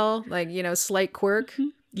smile, like, slight quirk. I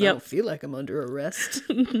don't feel like I'm under arrest.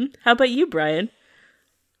 How about you, Brian?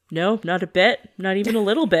 No, not a bit. Not even a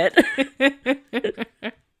little bit.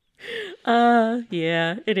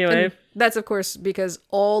 Yeah. Anyway. And that's, of course, because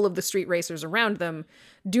all of the street racers around them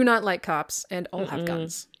do not like cops and all have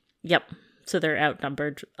guns. Yep. So they're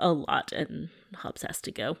outnumbered a lot, and Hobbs has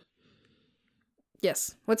to go.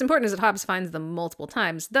 Yes. What's important is that Hobbs finds them multiple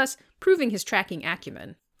times, thus proving his tracking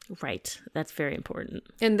acumen. Right. That's very important.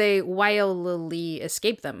 And they wildly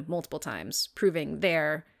escape them multiple times, proving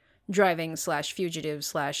their driving / fugitive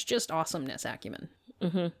 / just awesomeness acumen.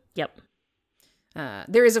 Yep.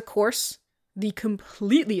 There is, of course, the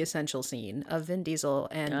completely essential scene of Vin Diesel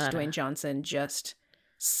and Dwayne Johnson just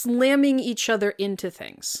slamming each other into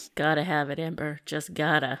things. Gotta have it, Amber. Just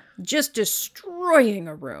gotta. Just destroying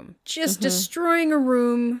a room. Destroying a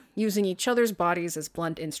room using each other's bodies as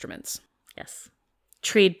blunt instruments. Yes.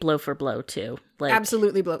 Trade blow for blow, too. Like,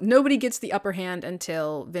 absolutely blow. Nobody gets the upper hand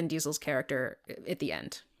until Vin Diesel's character at the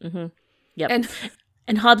end. Yep.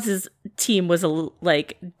 And Hobbs's team was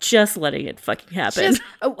just letting it fucking happen.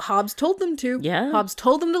 Hobbs told them to. Yeah. Hobbs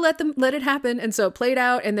told them to let it happen, and so it played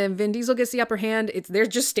out. And then Vin Diesel gets the upper hand. They're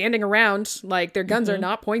just standing around, like their guns are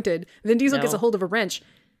not pointed. Vin Diesel gets a hold of a wrench.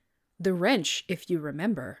 The wrench, if you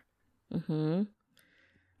remember,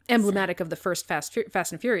 emblematic of the first Fast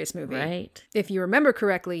and Furious movie. Right. If you remember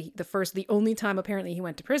correctly, the only time apparently he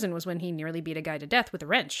went to prison was when he nearly beat a guy to death with a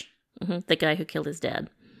wrench. The guy who killed his dad.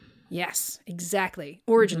 Yes, exactly.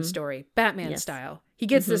 Origin story, Batman style. He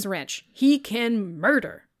gets this wrench. He can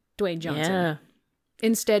murder Dwayne Johnson. Yeah.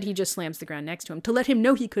 Instead, he just slams the ground next to him to let him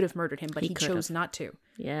know he could have murdered him, but he chose not to.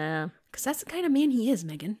 Yeah. Because that's the kind of man he is,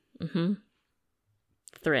 Megan.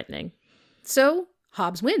 Threatening. So,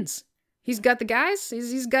 Hobbs wins. He's got the guys.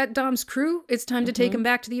 He's got Dom's crew. It's time to take him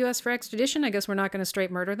back to the U.S. for extradition. I guess we're not going to straight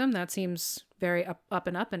murder them. That seems very up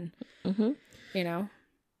and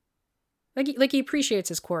Like he appreciates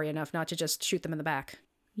his quarry enough not to just shoot them in the back.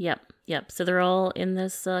 Yep. So they're all in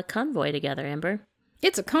this convoy together, Amber.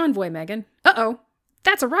 It's a convoy, Megan. Uh-oh.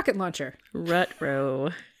 That's a rocket launcher.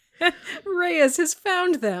 Ruh-roh. Reyes has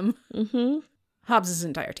found them. Hobbs'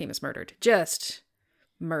 entire team is murdered. Just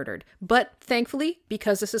murdered. But thankfully,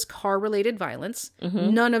 because this is car-related violence,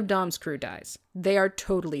 none of Dom's crew dies. They are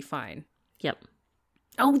totally fine. Yep.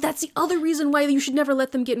 Oh, that's the other reason why you should never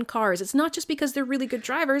let them get in cars. It's not just because they're really good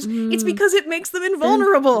drivers. It's because it makes them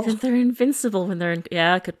invulnerable. They're invincible when they're in...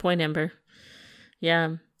 Yeah, good point, Amber.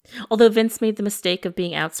 Yeah. Although Vince made the mistake of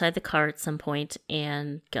being outside the car at some point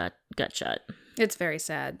and got shot. It's very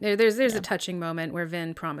sad. There's a touching moment where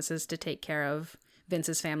Vin promises to take care of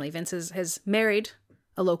Vince's family. Vince has married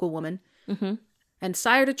a local woman and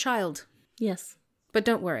sired a child. Yes. But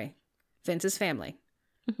don't worry. Vince's family.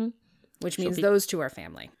 Which means those two are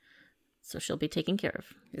family. So she'll be taken care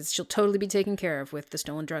of. She'll totally be taken care of with the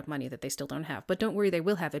stolen drug money that they still don't have. But don't worry, they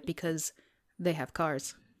will have it because they have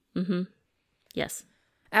cars. Yes.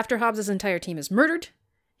 After Hobbs' entire team is murdered,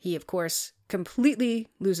 he, of course, completely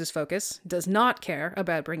loses focus, does not care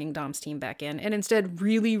about bringing Dom's team back in, and instead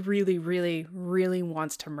really, really, really, really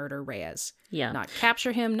wants to murder Reyes. Yeah. Not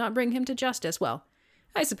capture him, not bring him to justice. Well,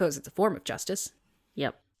 I suppose it's a form of justice.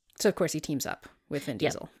 Yep. So, of course, he teams up with Vin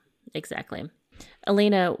Diesel. Exactly.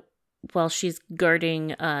 Elena, while she's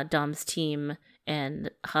guarding Dom's team and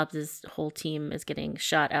Hobbs' whole team is getting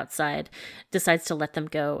shot outside, decides to let them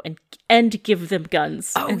go and give them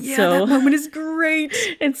guns. Oh, and yeah, so, that moment is great.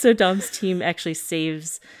 And so Dom's team actually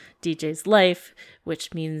saves DJ's life,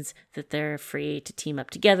 which means that they're free to team up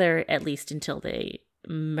together, at least until they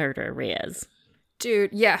murder Reyes.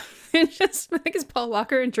 Dude, yeah. I think it's Paul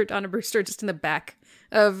Walker and Jordana Brewster just in the back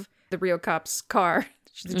of the Rio Cop's car.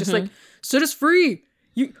 She's just like, set us free.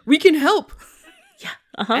 We can help. Yeah.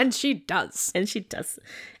 And she does. And she does.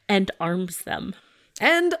 And arms them.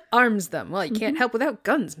 Well, you can't help without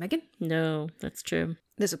guns, Megan. No, that's true.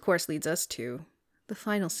 This, of course, leads us to the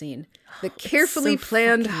final scene. The carefully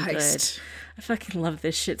planned heist. Good. I fucking love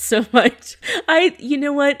this shit so much. You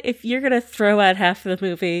know what? If you're going to throw out half of the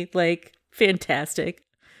movie, like, fantastic.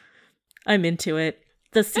 I'm into it.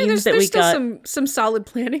 The scenes that we got. There's still some solid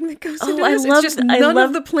planning that goes into this. It's just none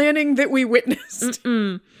of the planning that we witnessed.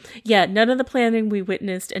 Yeah, none of the planning we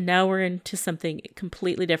witnessed, and now we're into something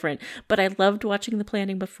completely different. But I loved watching the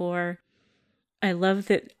planning before. I love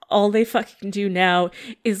that all they fucking do now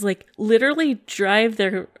is like literally drive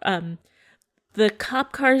their the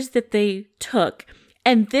cop cars that they took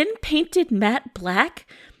and then painted matte black.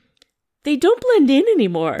 They don't blend in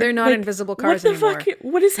anymore. They're not invisible cars anymore. What the fuck?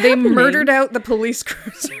 What is happening? They murdered out the police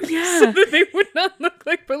cruisers so that they would not look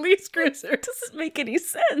like police cruisers. It doesn't make any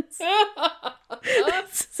sense.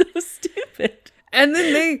 It's so stupid. And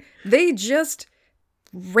then they just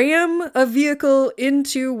ram a vehicle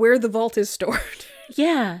into where the vault is stored.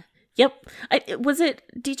 Yeah. Yep. Was it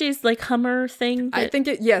DJ's like Hummer thing? I think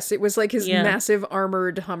it was like his massive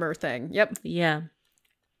armored Hummer thing. Yep. Yeah.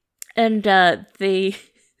 And they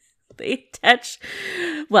attach,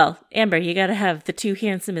 well, Amber, you gotta have the two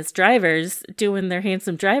handsomest drivers doing their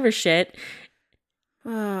handsome driver shit.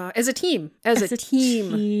 As a team. As a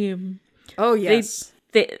team. Oh, yes.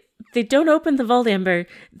 They don't open the vault, Amber.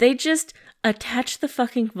 They just attach the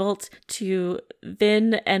fucking vault to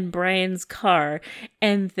Vin and Brian's car,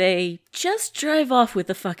 and they just drive off with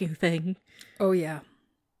the fucking thing. Oh, yeah.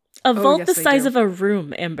 A vault the size of a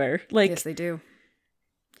room, Amber. Like, yes, they do.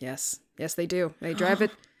 Yes, they do. They drive it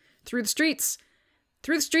through the streets.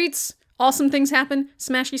 Awesome things happen.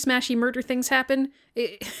 Smashy murder things happen.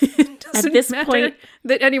 It doesn't matter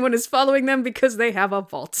that anyone is following them because they have a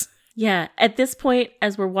vault. Yeah, at this point,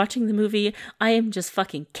 as we're watching the movie, I am just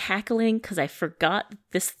fucking cackling because I forgot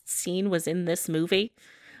this scene was in this movie.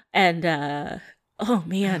 And, oh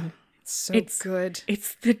man. It's good.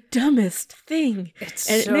 It's the dumbest thing.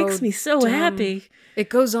 It makes me so happy. It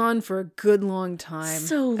goes on for a good long time.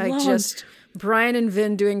 So long. Brian and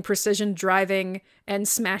Vin doing precision driving and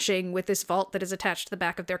smashing with this vault that is attached to the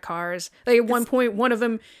back of their cars. Like at one point, one of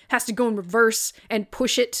them has to go in reverse and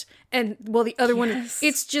push it, and the other one,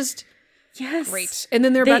 it's just great. And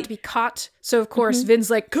then they're about to be caught, so of course Vin's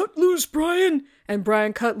like, "Cut loose, Brian!" And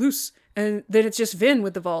Brian cut loose, and then it's just Vin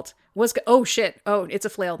with the vault. Oh shit! Oh, it's a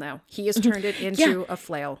flail now. He has turned it into a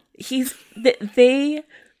flail. They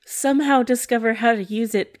somehow discover how to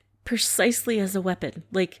use it precisely as a weapon.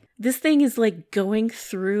 Like, this thing is like going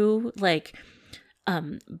through like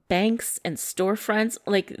banks and storefronts.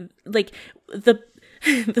 Like the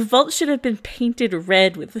vault should have been painted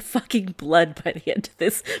red with the fucking blood by the end of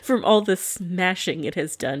this from all the smashing it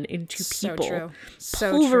has done into people. So true.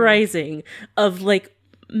 So pulverizing of like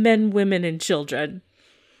men, women, and children.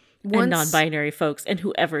 And non-binary folks and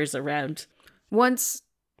whoever is around. Once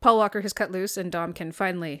Paul Walker has cut loose and Dom can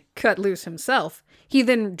finally cut loose himself, he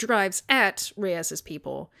then drives at Reyes's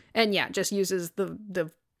people and just uses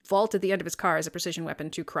the vault at the end of his car as a precision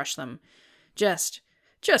weapon to crush them. Just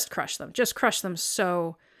just crush them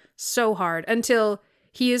so hard until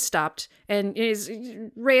he is stopped, and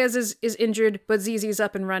Reyes is injured, but Zizi's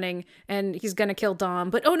up and running, and he's gonna kill Dom.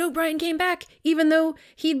 But oh no, Brian came back, even though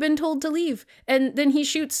he'd been told to leave. And then he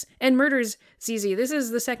shoots and murders Zizi. This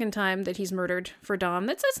is the second time that he's murdered for Dom.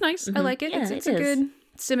 That's nice. I like it. Yeah, It's a good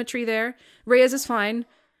symmetry there. Reyes is fine.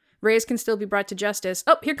 Reyes can still be brought to justice.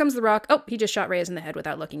 Oh, here comes the Rock. Oh, he just shot Reyes in the head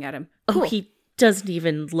without looking at him. Cool. Oh, he doesn't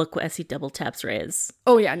even look as he double taps Reyes.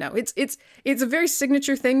 Oh yeah, no, it's a very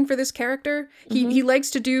signature thing for this character. He likes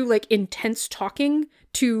to do like intense talking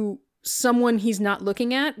to someone he's not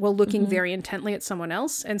looking at while looking very intently at someone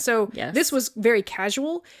else. And so this was very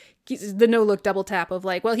casual. The no look double tap of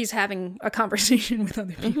like, well, he's having a conversation with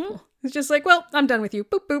other people. It's just like, well, I'm done with you.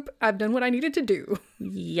 Boop boop. I've done what I needed to do.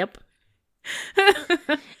 Yep.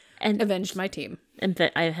 And avenged my team. And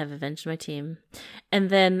I have avenged my team.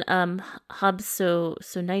 And then Hobbs so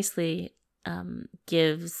nicely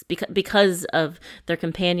gives, because of their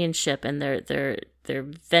companionship and their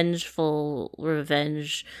vengeful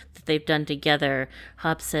revenge that they've done together,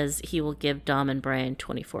 Hobbs says he will give Dom and Brian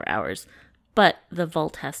 24 hours. But the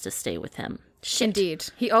vault has to stay with him. Shit. Indeed.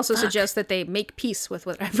 He also suggests that they make peace with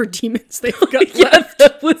whatever demons they've got left.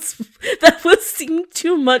 That was seemed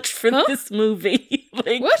too much for this movie.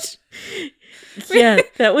 Like, what? Yeah,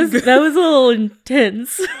 that was a little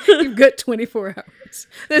intense. You've got 24 hours.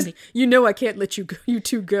 I can't let you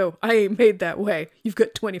two go. I ain't made that way. You've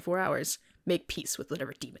got 24 hours. Make peace with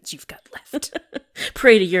whatever demons you've got left.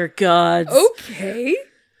 Pray to your gods. Okay.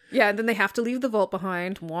 Yeah, and then they have to leave the vault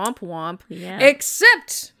behind. Womp womp. Yeah.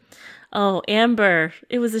 Except... Oh, Amber.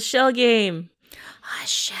 It was a shell game. A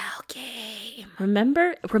shell game.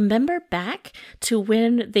 Remember back to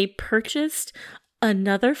when they purchased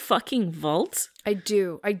another fucking vault? I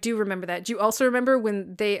do remember that. Do you also remember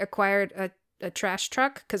when they acquired a trash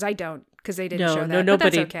truck? Because I don't, because they didn't show that. No,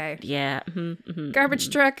 nobody. But that's okay. Yeah. Garbage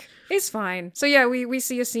truck is fine. So yeah, we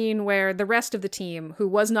see a scene where the rest of the team, who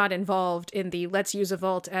was not involved in the let's use a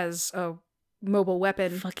vault as a mobile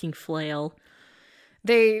weapon. Fucking flail.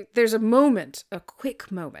 There's a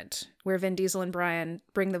quick moment, where Vin Diesel and Brian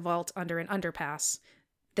bring the vault under an underpass.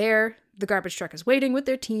 There, the garbage truck is waiting with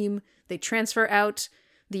their team. They transfer out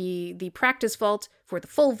the practice vault for the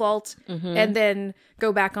full vault, and then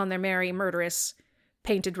go back on their merry, murderous,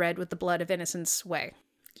 painted red with the blood of innocence way.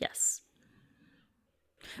 Yes.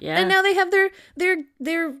 Yeah. And now they have their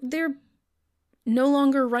no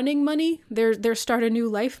longer running money. Their start a new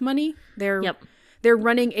life money. Their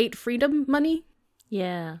running 8 freedom money.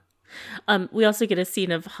 Yeah. We also get a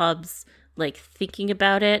scene of Hobbs like thinking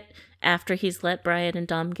about it after he's let Brian and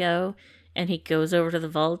Dom go, and he goes over to the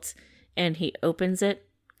vault and he opens it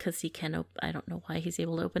because he can. I don't know why he's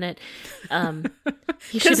able to open it.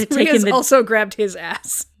 He should have taken also grabbed his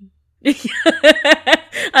ass.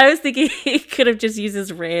 I was thinking he could have just used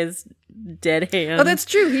his Reyes dead hand. Oh, that's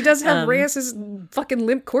true. He does have Reyes' fucking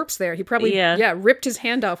limp corpse there. He probably ripped his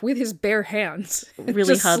hand off with his bare hands.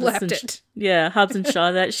 Really just slapped it. Yeah, Hobbs and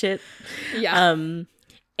Shaw that shit. Yeah.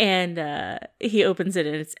 And he opens it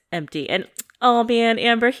and it's empty. And oh man,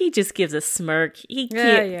 Amber, he just gives a smirk. He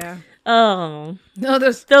can't. Yeah. Oh. No,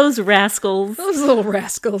 those rascals. Those little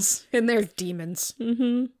rascals and their demons.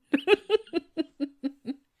 Mm-hmm.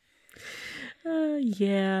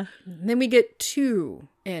 Yeah. And then we get 2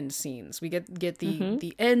 end scenes. We get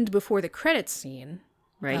the end before the credits scene,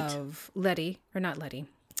 right? Of Letty, or not Letty.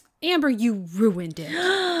 Amber, you ruined it.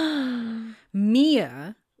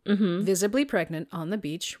 Mia, visibly pregnant on the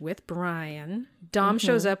beach with Brian. Dom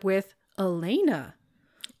shows up with Elena.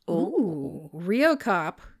 Ooh. Rio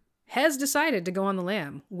Cop has decided to go on the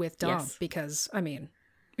lam with Dom because, I mean,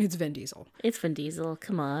 it's Vin Diesel. It's Vin Diesel.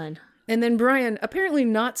 Come on. And then Brian, apparently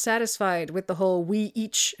not satisfied with the whole, we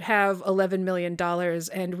each have $11 million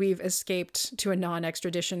and we've escaped to a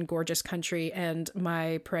non-extradition gorgeous country and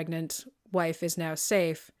my pregnant wife is now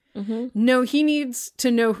safe. Mm-hmm. No, he needs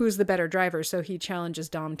to know who's the better driver, so he challenges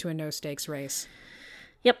Dom to a no-stakes race.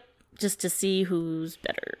 Yep, just to see who's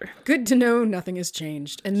better. Good to know nothing has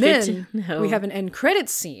changed. And then we have an end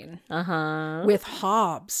credits scene with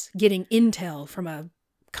Hobbs getting intel from a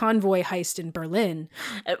convoy heist in Berlin.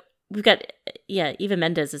 We've got, Eva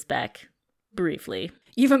Mendes is back, briefly.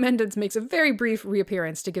 Eva Mendes makes a very brief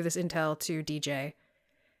reappearance to give this intel to DJ.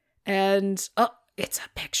 And, it's a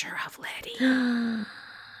picture of Letty.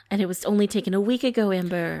 And it was only taken a week ago,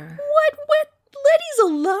 Amber. What? Letty's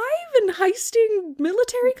alive and heisting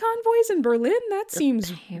military convoys in Berlin? That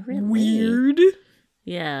seems weird.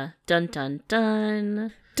 Yeah. Dun, dun,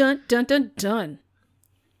 dun. Dun, dun, dun, dun.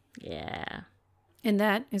 Yeah. And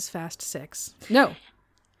that is Fast 6. No.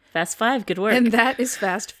 Fast 5, good work. And that is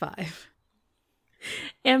Fast 5.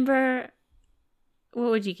 Amber, what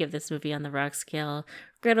would you give this movie on the rock scale?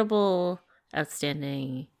 Regrettable,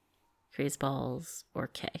 outstanding, crazeballs, or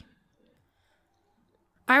K?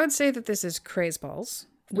 I would say that this is crazeballs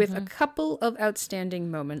with a couple of outstanding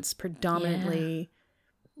moments, predominantly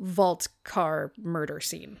vault car murder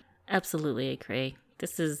scene. Absolutely agree.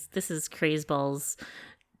 This is crazeballs.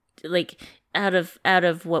 Like out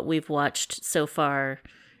of what we've watched so far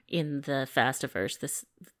in the Fastiverse, this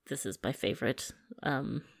is my favorite.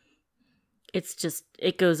 It's just,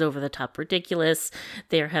 it goes over the top ridiculous.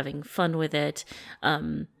 They're having fun with it.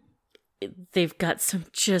 They've got some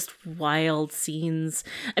just wild scenes.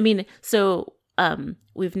 I mean, so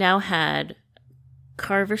we've now had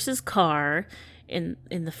car versus car. In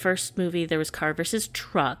the first movie, there was car versus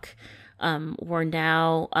truck. We're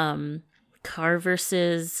now car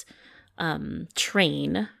versus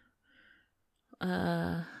train.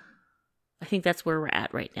 I think that's where we're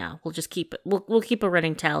at right now. We'll just keep we'll keep a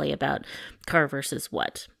running tally about car versus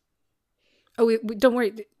what. Oh, we don't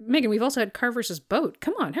worry, Megan. We've also had car versus boat.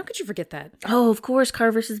 Come on, how could you forget that? Oh, of course,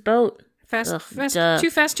 car versus boat. Too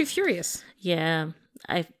Fast, Too Furious. Yeah,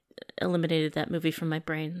 I eliminated that movie from my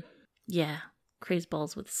brain. Yeah,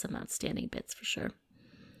 crazeballs with some outstanding bits for sure.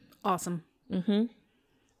 Awesome. Mm-hmm.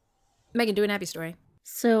 Megan, do an Abby story.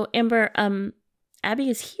 So Amber, Abby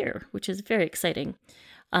is here, which is very exciting.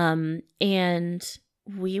 And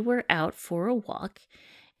we were out for a walk,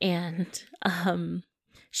 and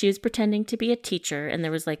she was pretending to be a teacher, and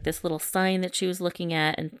there was like this little sign that she was looking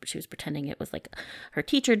at, and she was pretending it was like her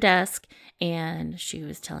teacher desk, and she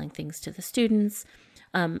was telling things to the students.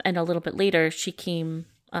 And a little bit later, she came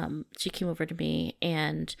over to me,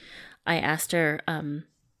 and I asked her I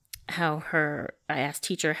asked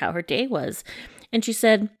teacher how her day was, and she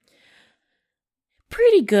said,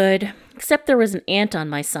 "Pretty good, except there was an ant on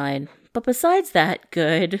my sign. But besides that,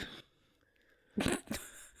 good."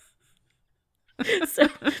 So,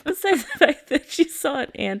 besides the fact that she saw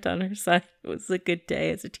an ant on her sign, it was a good day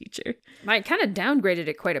as a teacher. I kind of downgraded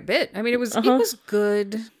it quite a bit. I mean, it was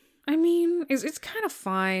good. I mean, it's kind of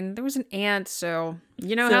fine. There was an ant, so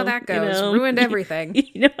you know how that goes. Ruined everything.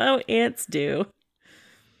 You know how ants do.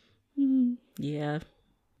 Yeah.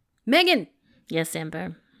 Megan! Yes,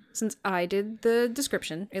 Amber. Since I did the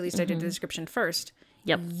description, at least I did the description first.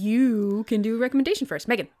 Yep. You can do a recommendation first.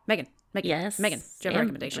 Megan. Yes. Megan, do you have a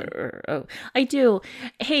recommendation? Oh, I do.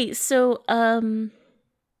 Hey, so,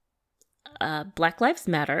 Black Lives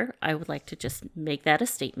Matter. I would like to just make that a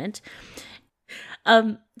statement.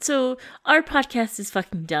 So our podcast is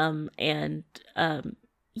fucking dumb, and,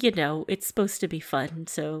 it's supposed to be fun,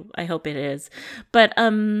 so I hope it is. But,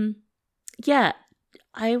 yeah,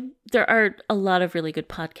 there are a lot of really good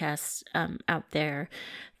podcasts out there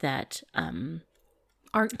that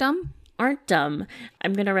aren't dumb.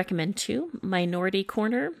 I'm going to recommend two: Minority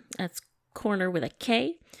Corner, that's corner with a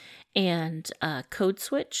K, and Code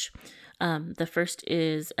Switch. The first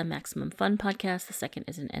is a Maximum Fun podcast. The second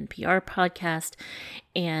is an NPR podcast,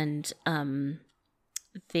 and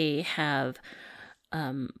they have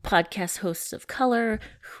podcast hosts of color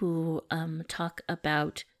who talk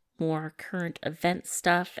about more current event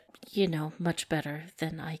stuff, much better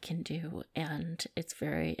than I can do. And it's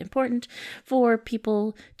very important for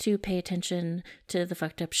people to pay attention to the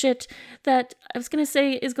fucked up shit that I was going to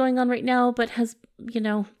say is going on right now, but has,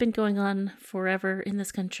 been going on forever in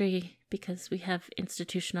this country because we have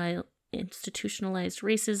institutionalized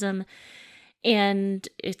racism, and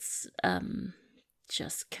it's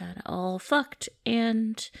just kind of all fucked.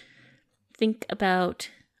 And think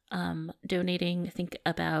about donating. Think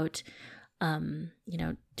about,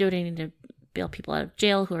 donating to bail people out of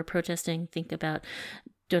jail who are protesting. Think about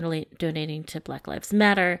donating to Black Lives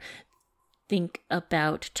Matter. Think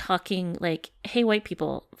about talking, like, hey, white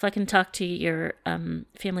people, fucking talk to your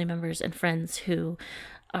family members and friends who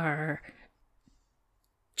are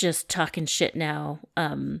just talking shit now.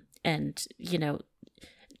 And,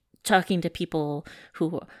 talking to people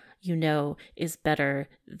who, is better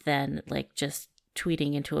than, like, just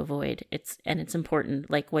tweeting into a void. It's important.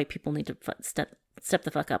 Like, white people need to step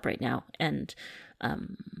the fuck up right now. And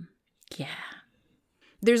yeah,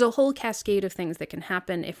 there's a whole cascade of things that can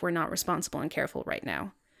happen if we're not responsible and careful right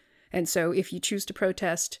now. And so if you choose to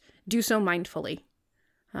protest, do so mindfully.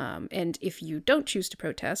 And if you don't choose to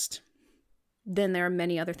protest, then there are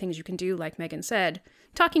many other things you can do, like Megan said,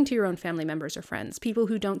 talking to your own family members or friends, people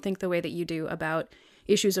who don't think the way that you do about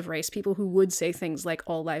issues of race, people who would say things like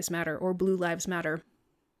all lives matter or blue lives matter.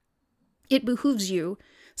 It behooves you,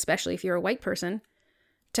 especially if you're a white person,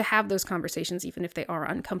 to have those conversations, even if they are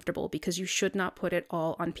uncomfortable, because you should not put it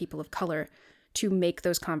all on people of color to make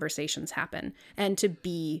those conversations happen and to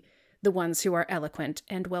be the ones who are eloquent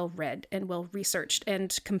and well-read and well-researched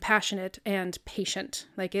and compassionate and patient.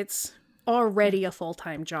 Like, it's already a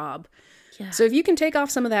full-time job. Yeah. So if you can take off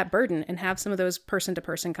some of that burden and have some of those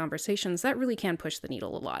person-to-person conversations, that really can push the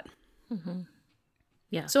needle a lot. Mm-hmm.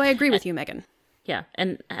 Yeah. So I agree with you, Megan. Yeah,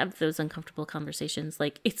 and have those uncomfortable conversations.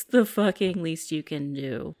 Like, it's the fucking least you can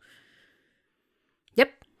do.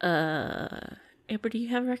 Yep. Amber, do you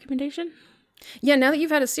have a recommendation? Yeah, now that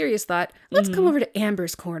you've had a serious thought, let's come over to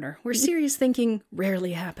Amber's Corner, where serious thinking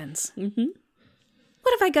rarely happens. Mm-hmm.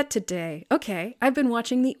 What have I got today? Okay, I've been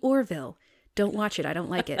watching The Orville. Don't watch it. I don't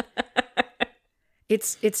like it.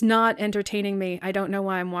 It's not entertaining me. I don't know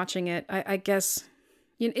why I'm watching it. I guess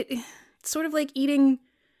it's sort of like eating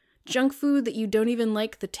junk food that you don't even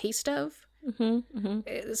like the taste of. Mm-hmm, mm-hmm.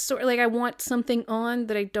 It's sort of like I want something on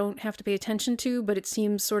that I don't have to pay attention to, but it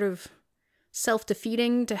seems sort of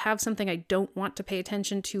self-defeating to have something I don't want to pay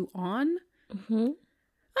attention to on. Mm-hmm.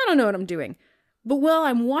 I don't know what I'm doing. But while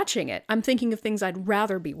I'm watching it, I'm thinking of things I'd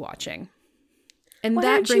rather be watching. And Why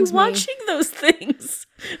that aren't brings you watching those things?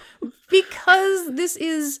 Because this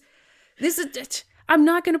is I'm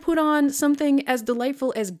not going to put on something as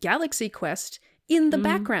delightful as Galaxy Quest in the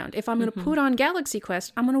background. If I'm going to put on Galaxy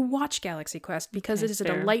Quest, I'm going to watch Galaxy Quest because it is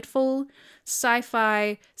fair. a delightful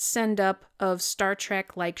sci-fi send-up of Star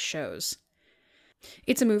Trek-like shows.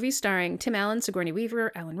 It's a movie starring Tim Allen, Sigourney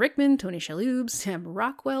Weaver, Alan Rickman, Tony Shalhoub, Sam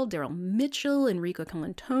Rockwell, Daryl Mitchell, Enrico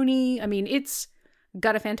Colantoni. I mean, it's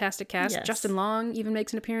got a fantastic cast. Yes. Justin Long even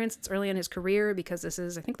makes an appearance. It's early in his career because this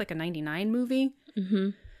is, I think, like a 99 movie. Mm-hmm.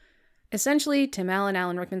 Essentially, Tim Allen,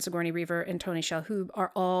 Alan Rickman, Sigourney Weaver, and Tony Shalhoub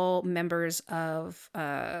are all members of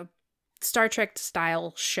a Star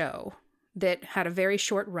Trek-style show that had a very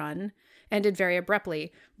short run, ended very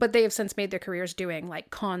abruptly, but they have since made their careers doing,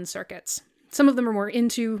 like, con circuits. Some of them are more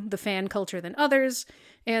into the fan culture than others,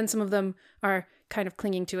 and some of them are kind of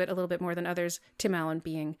clinging to it a little bit more than others, Tim Allen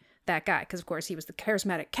being that guy, because, of course, he was the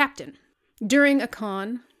charismatic captain. During a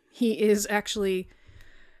con, he is actually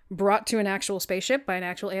brought to an actual spaceship by an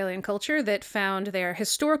actual alien culture that found their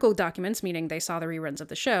historical documents, meaning they saw the reruns of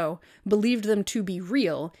the show, believed them to be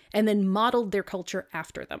real, and then modeled their culture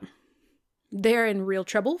after them. They're in real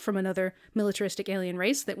trouble from another militaristic alien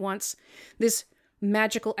race that wants this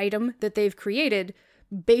magical item that they've created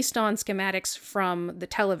based on schematics from the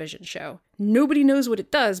television show. Nobody knows what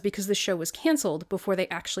it does because the show was canceled before they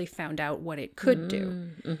actually found out what it could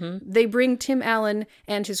do. Mm-hmm. They bring Tim Allen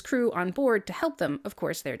and his crew on board to help them. Of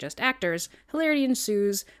course, they're just actors. Hilarity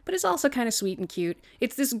ensues, but it's also kind of sweet and cute.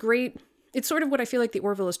 It's this great... It's sort of what I feel like The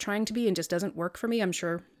Orville is trying to be and just doesn't work for me. I'm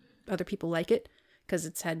sure other people like it because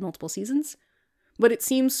it's had multiple seasons. But it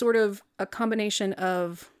seems sort of a combination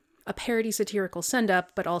of a parody satirical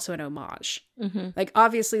send-up, but also an homage. Mm-hmm. Like,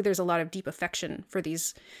 obviously, there's a lot of deep affection for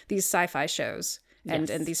these sci-fi shows and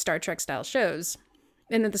these Star Trek-style shows.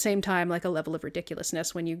 And at the same time, like, a level of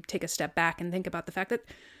ridiculousness when you take a step back and think about the fact that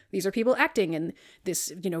these are people acting in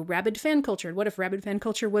this, rabid fan culture. What if rabid fan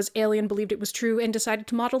culture was alien, believed it was true, and decided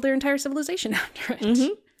to model their entire civilization after it?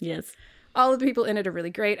 Mm-hmm. Yes. All of the people in it are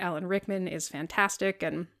really great. Alan Rickman is fantastic.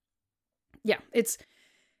 And yeah, it's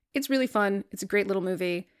really fun. It's a great little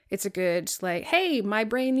movie. It's a good, like, hey, my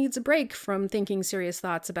brain needs a break from thinking serious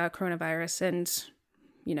thoughts about coronavirus and,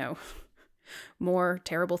 more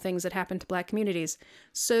terrible things that happen to Black communities.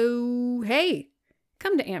 So, hey,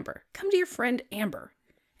 come to Amber. Come to your friend Amber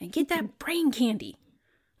and get that brain candy.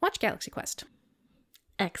 Watch Galaxy Quest.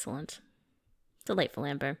 Excellent. Delightful,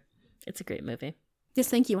 Amber. It's a great movie. Yes,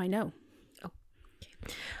 thank you. I know. Oh,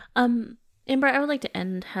 okay. Amber, I would like to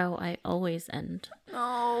end how I always end.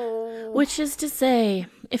 Oh. Which is to say,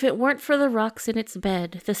 if it weren't for the rocks in its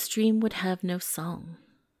bed, the stream would have no song.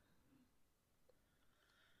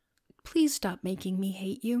 Please stop making me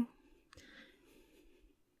hate you.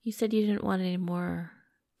 You said you didn't want any more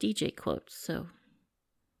DJ quotes, so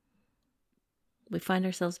we find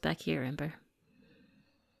ourselves back here, Amber.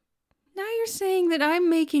 Now you're saying that I'm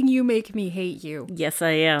making you make me hate you. Yes,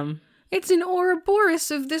 I am. It's an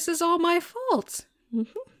Ouroboros of this is all my fault.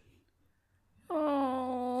 Mm-hmm.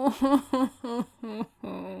 Oh.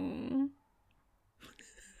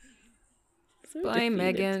 Bye,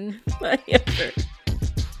 Megan. Bye, Amber.